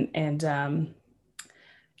this and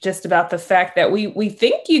just about the fact that we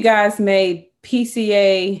think you guys made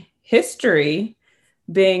PCA history,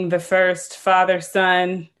 being the first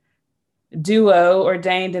father-son duo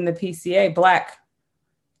ordained in the PCA, Black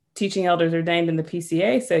teaching elders ordained in the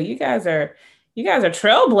PCA. So you guys are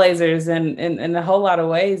trailblazers in a whole lot of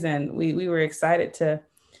ways. And we were excited to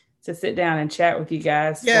sit down and chat with you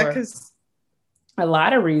guys. Yeah, because a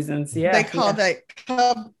lot of reasons. Yeah. They call that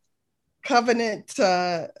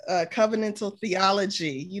covenantal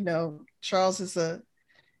theology. Charles is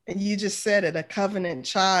and you just said it, a covenant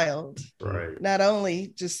child, right? Not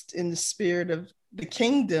only just in the spirit of the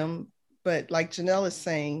kingdom, but like Janelle is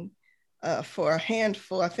saying, for a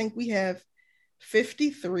handful, I think we have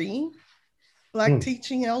 53 Black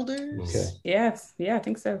teaching elders. Okay. Yes. Yeah, I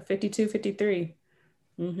think so. 52, 53.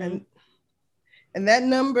 And that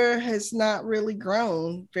number has not really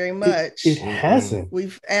grown very much. It hasn't.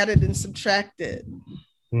 We've added and subtracted.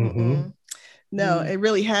 No, it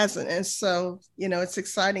really hasn't. And so, it's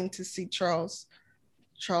exciting to see Charles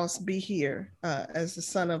be here as the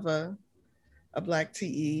son of a Black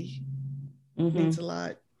TE. Means a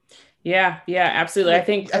lot. Yeah, absolutely. I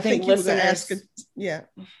think listeners.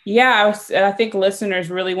 I think listeners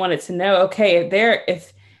really wanted to know. Okay,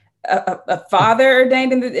 if a father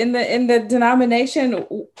ordained in the denomination,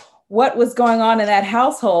 what was going on in that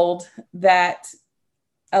household that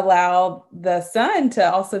allowed the son to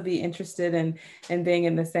also be interested in being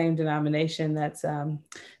in the same denomination that's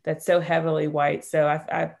so heavily white. So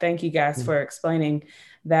I thank you guys for explaining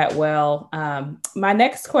that well. My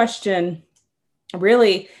next question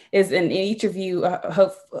really is, and each of you,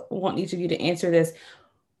 want each of you to answer this.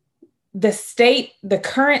 The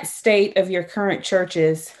current state of your current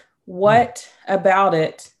churches, what about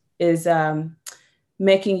it is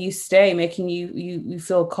making you stay, making you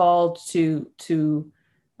feel called to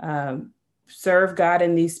serve God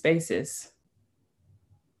in these spaces?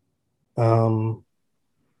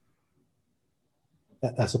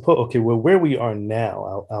 I suppose, okay, well, where we are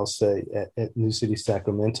now, I'll say at New City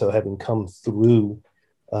Sacramento, having come through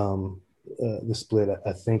the split,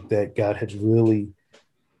 I think that God has really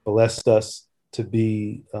blessed us to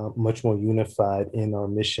be much more unified in our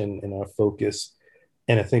mission and our focus.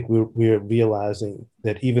 And I think we're realizing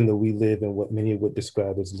that even though we live in what many would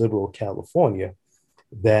describe as liberal California,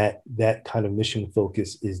 that kind of mission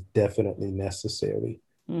focus is definitely necessary.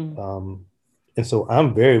 And so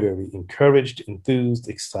I'm very, very encouraged, enthused,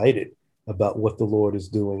 excited about what the Lord is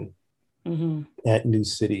doing at New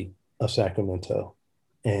City of Sacramento.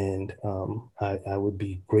 And I would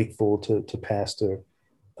be grateful to pastor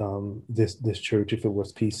this church if it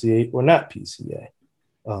was PCA or not PCA.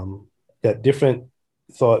 Got different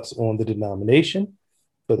thoughts on the denomination,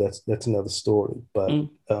 but that's another story. But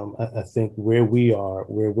I think where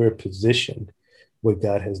we're positioned, what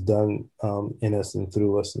God has done in us and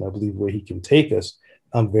through us, and I believe where he can take us,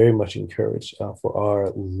 I'm very much encouraged for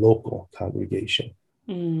our local congregation.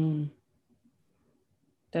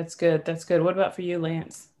 That's good. What about for you,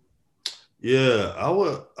 Lance? Yeah, I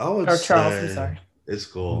would or Charles, I'm sorry. It's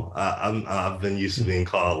cool. I've been used to being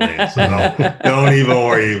called Lance, so don't even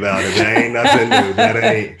worry about it. That ain't nothing new. That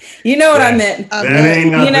ain't. You know what I meant. That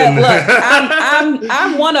ain't nothing. Look, I'm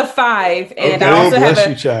I'm one of 5, and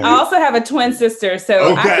Okay. I also have a twin sister.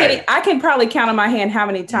 So I can probably count on my hand how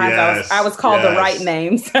many times I was called the right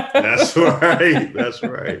names. That's right. That's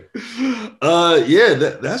right.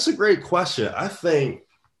 That's a great question. I think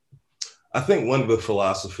one of the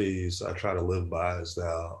philosophies I try to live by is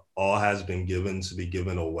that all has been given to be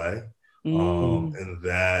given away. And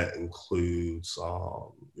that includes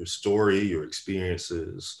your story, your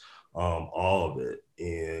experiences, all of it.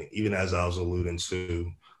 And even as I was alluding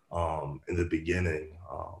to in the beginning,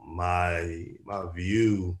 my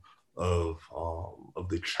view of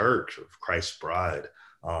the church, of Christ's bride,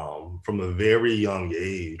 from a very young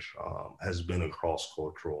age has been a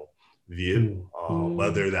cross-cultural view,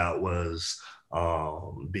 whether that was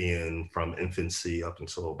being from infancy up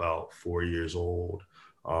until about 4 years old,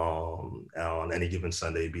 on any given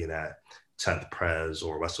Sunday being at 10th Pres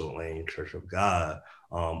or Westwood Lane Church of God,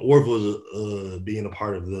 or if it was being a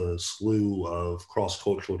part of the slew of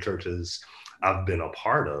cross-cultural churches I've been a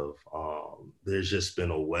part of. There's just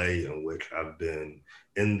been a way in which I've been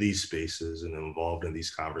in these spaces and involved in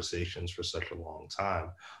these conversations for such a long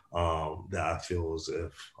time that I feel as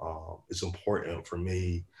if it's important for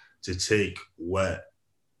me to take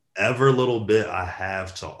whatever little bit I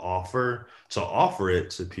have to offer it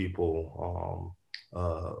to people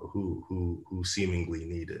who seemingly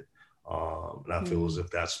need it. And I feel as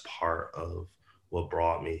if that's part of what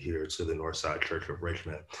brought me here to the Northside Church of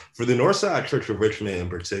Richmond. For the Northside Church of Richmond in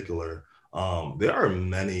particular, there are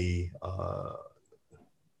many,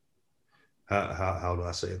 how do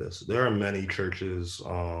I say this? There are many churches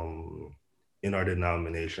in our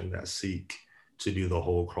denomination that seek to do the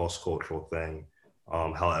whole cross-cultural thing,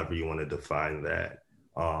 however you want to define that.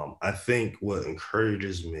 I think what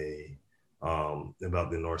encourages me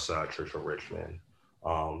about the Northside Church of Richmond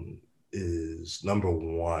is, number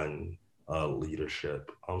one, leadership,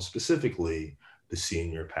 specifically the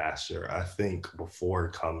senior pastor. I think before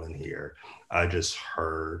coming here, I just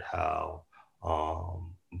heard how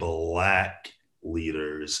Black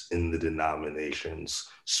leaders in the denominations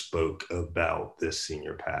spoke about this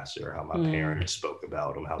senior pastor, how my parents spoke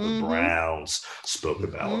about him, how the Browns spoke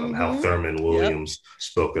about him, how Thurman Williams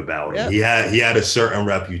spoke about him. He had a certain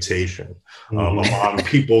reputation among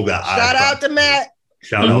people that Shout out to Matt.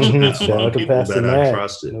 Shout out to Matt. Shout out to Pastor Matt. I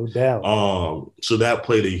trusted. No doubt. So that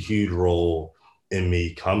played a huge role in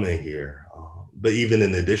me coming here. But even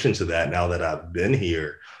in addition to that, now that I've been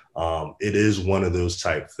here, it is one of those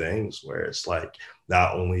type things where it's like,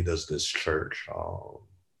 not only does this church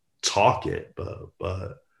talk it,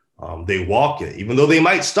 but they walk it. Even though they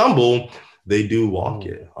might stumble, they do walk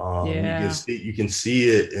it. You can see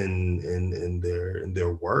it in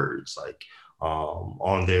their words, like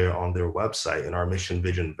on their website, in our mission,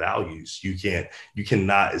 vision, values. You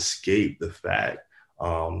cannot escape the fact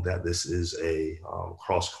that this is a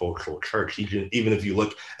cross-cultural church. Even if you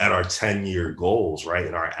look at our 10-year goals, right,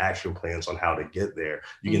 and our action plans on how to get there,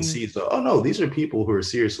 you can see, so, oh no, these are people who are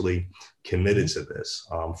seriously committed to this.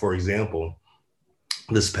 For example,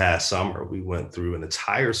 this past summer, we went through an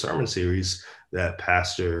entire sermon series that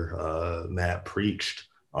Pastor Matt preached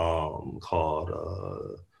called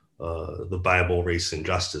The Bible, Race, and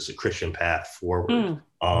Justice, A Christian Path Forward,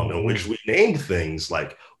 in which we named things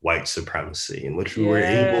like white supremacy, in which we were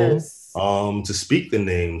able to speak the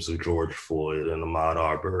names of George Floyd and Ahmaud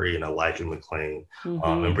Arbery and Elijah McClain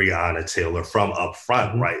and Breonna Taylor from up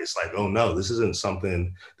front, right? It's like, oh no, this isn't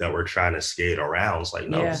something that we're trying to skate around. It's like,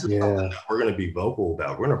 no, this is something that we're going to be vocal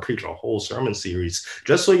about. We're going to preach a whole sermon series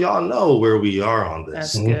just so y'all know where we are on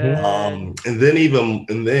this. That's good. And then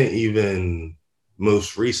even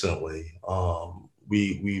most recently,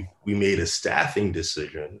 we made a staffing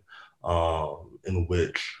decision in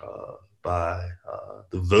which by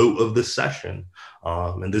the vote of the session,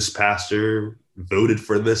 and this pastor voted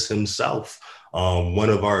for this himself, one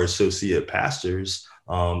of our associate pastors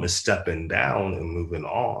is stepping down and moving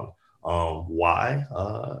on. Why?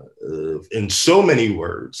 In so many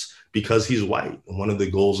words, because he's white. And one of the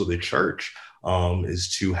goals of the church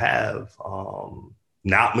is to have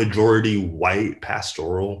not majority white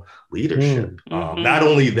pastoral leadership. Not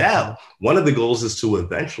only that, one of the goals is to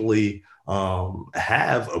eventually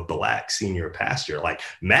have a Black senior pastor. Like,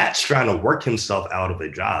 Matt's trying to work himself out of a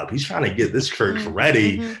job. He's trying to get this church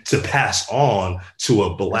ready to pass on to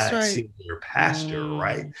a Black senior pastor,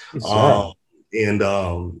 right?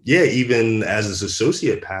 Even as his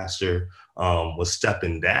associate pastor was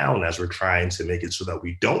stepping down as we're trying to make it so that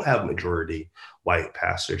we don't have majority white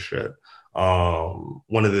pastorship.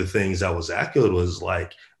 One of the things that was echoed was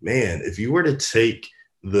like, man, if you were to take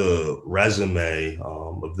the resume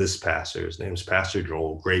of this pastor, his name's Pastor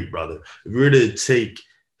Joel, great brother. If you were to take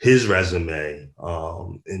his resume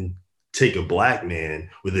and take a Black man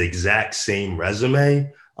with the exact same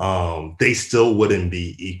resume, they still wouldn't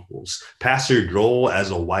be equals. Pastor Joel,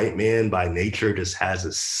 as a white man by nature, just has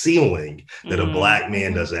a ceiling that a Black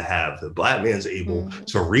man doesn't have. The Black man's able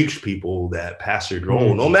to reach people that Pastor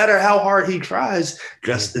Joel, no matter how hard he tries,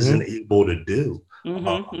 just isn't able to do.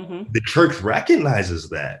 The church recognizes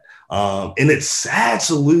that. And it's sad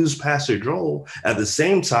to lose Pastor Joel. At the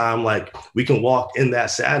same time, like, we can walk in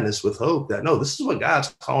that sadness with hope that, no, this is what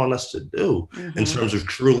God's calling us to do in terms of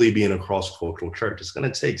truly being a cross-cultural church. It's going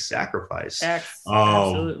to take sacrifice.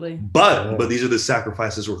 Absolutely. But these are the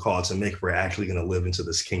sacrifices we're called to make if we're actually going to live into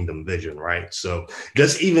this kingdom vision, right? So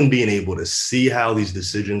just even being able to see how these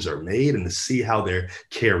decisions are made and to see how they're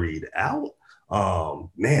carried out,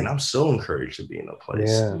 man, I'm so encouraged to be in a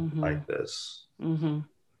place like this.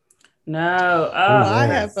 No, I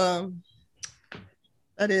have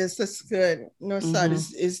that's good. Northside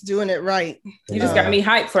is doing it right. You just got me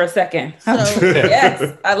hyped for a second. So,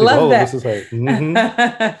 yes, I love that. This is like,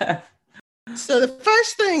 So the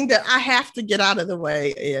first thing that I have to get out of the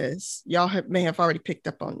way is, y'all may have already picked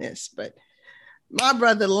up on this, but my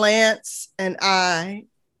brother Lance and I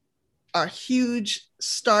are huge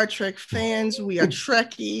Star Trek fans. We are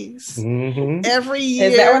Trekkies. Every year,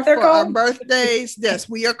 is that what they're called? Our birthdays, yes,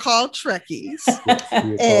 we are called Trekkies.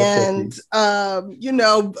 And you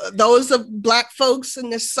know, those of Black folks in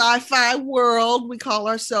this sci-fi world, we call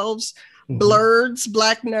ourselves blurs,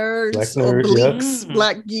 Black nerds, or bleaks,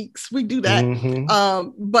 Black geeks. We do that.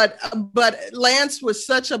 But Lance was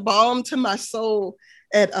such a balm to my soul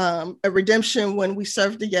at a Redemption when we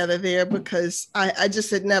served together there, because I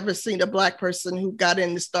just had never seen a Black person who got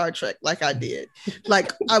into Star Trek like I did.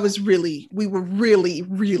 Like, we were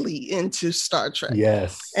really into Star Trek.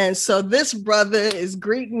 Yes. And so this brother is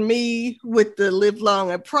greeting me with the live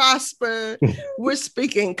long and prosper. We're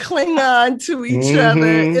speaking Klingon to each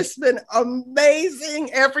other. It's been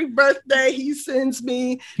amazing. Every birthday he sends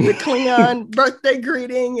me the Klingon birthday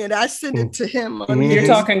greeting, and I send it to him. You're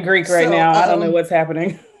talking Greek right now. I don't know what's happening.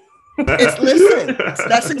 Listen,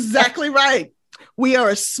 that's exactly right. We are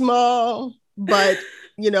a small but,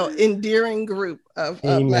 you know, endearing group of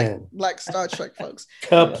Black Star Trek folks.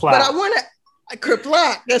 But I want to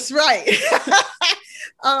Kriplock, that's right.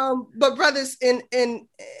 But brothers, in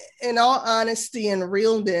all honesty and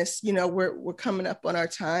realness, you know, we're coming up on our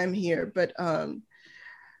time here. But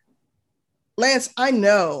Lance, I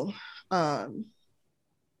know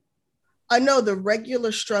the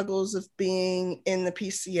regular struggles of being in the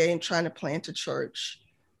PCA and trying to plant a church.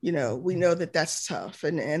 You know, we know that that's tough,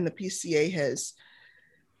 and the PCA has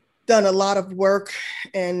done a lot of work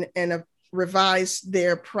and revised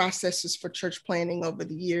their processes for church planning over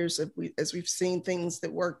the years, as we've seen things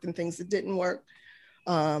that worked and things that didn't work.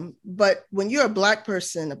 But when you're a Black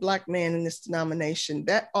person, a Black man in this denomination,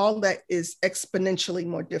 that is exponentially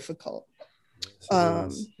more difficult.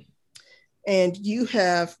 And you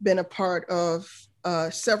have been a part of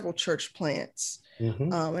several church plants.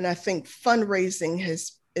 And I think fundraising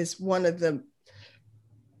is one of the,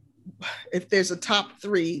 if there's a top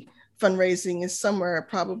 3, fundraising is somewhere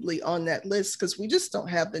probably on that list, because we just don't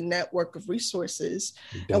have the network of resources,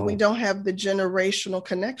 and we don't have the generational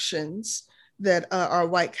connections that our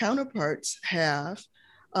white counterparts have.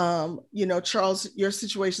 You know, Charles, your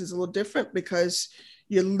situation is a little different because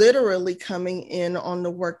you're literally coming in on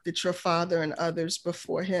the work that your father and others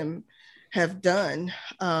before him have done,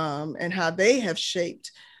 and how they have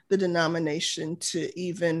shaped the denomination to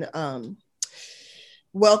even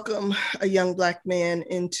welcome a young Black man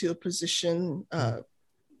into a position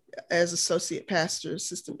as associate pastor,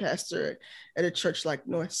 assistant pastor at a church like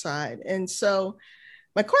Northside. And so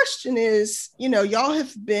my question is, you know, y'all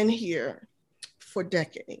have been here for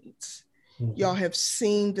decades. Y'all have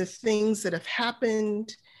seen the things that have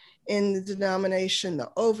happened in the denomination,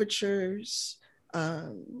 the overtures,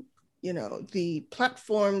 you know, the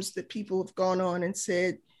platforms that people have gone on and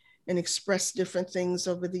said and expressed different things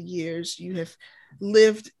over the years. You have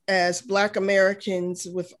lived as Black Americans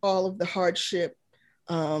with all of the hardship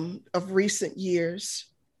of recent years,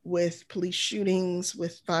 with police shootings,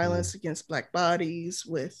 with violence against Black bodies,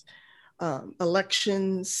 with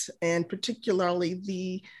elections, and particularly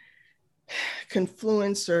the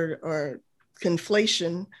confluence or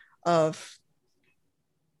conflation of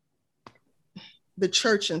the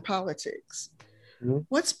church and politics.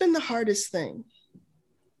 What's been the hardest thing?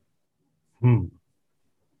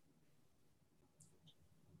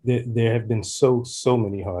 There have been so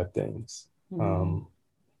many hard things. One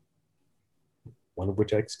of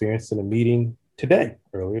which I experienced in a meeting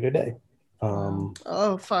earlier today.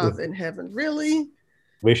 Oh, Father in heaven, really?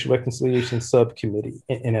 Racial Reconciliation Subcommittee.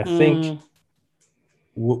 And I think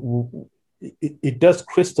it does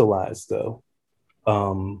crystallize, though,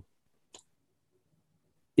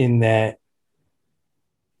 in that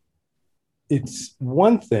it's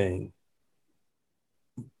one thing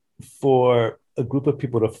for a group of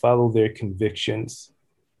people to follow their convictions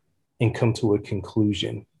and come to a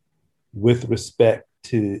conclusion with respect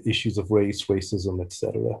to issues of race, racism,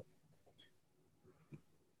 etc.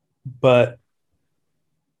 But,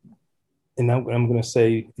 and I'm going to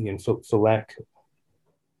say, again, for lack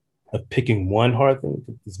of picking one hard thing,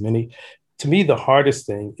 there's many. To me, the hardest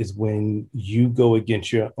thing is when you go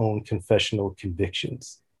against your own confessional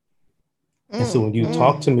convictions. And so when you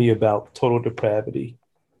talk to me about total depravity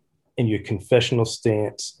and your confessional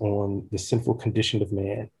stance on the sinful condition of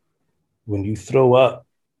man, when you throw up,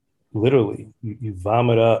 literally, you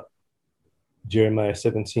vomit up Jeremiah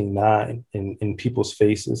 17:9 in people's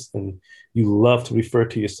faces, and you love to refer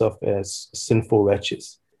to yourself as sinful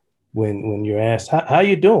wretches. When you're asked, how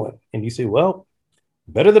you doing? And you say, well,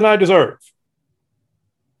 better than I deserve.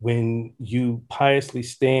 When you piously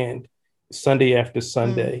stand Sunday after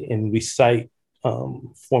Sunday and recite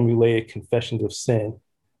formulaic confessions of sin,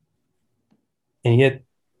 and yet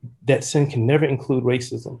that sin can never include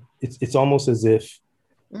racism. It's almost as if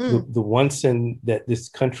the one sin that this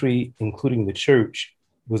country, including the church,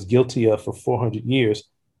 was guilty of for 400 years,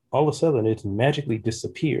 all of a sudden it's magically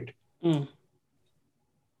disappeared.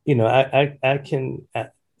 You know,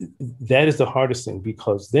 that is the hardest thing,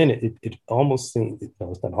 because then it almost seems,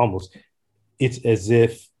 no, it's not almost, it's as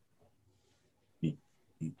if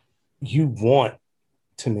you want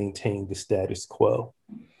to maintain the status quo,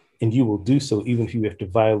 and you will do so even if you have to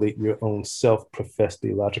violate your own self-professed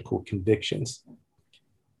theological convictions.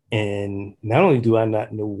 And not only do I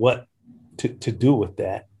not know what to do with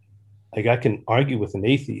that, like I can argue with an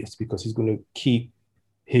atheist because he's going to keep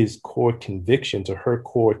his core convictions or her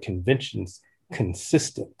core convictions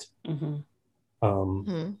consistent.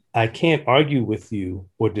 I can't argue with you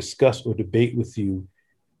or discuss or debate with you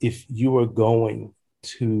if you are going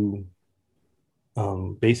to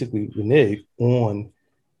basically renege on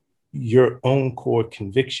your own core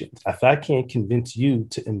convictions. If I can't convince you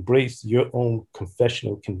to embrace your own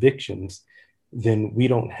confessional convictions, then we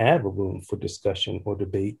don't have a room for discussion or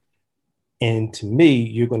debate. And to me,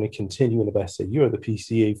 you're going to continue, and if I say you're the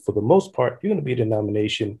PCA, for the most part, you're going to be a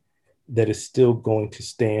denomination that is still going to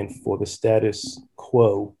stand for the status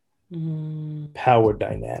quo power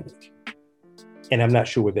dynamic. And I'm not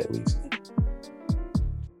sure where that leads me.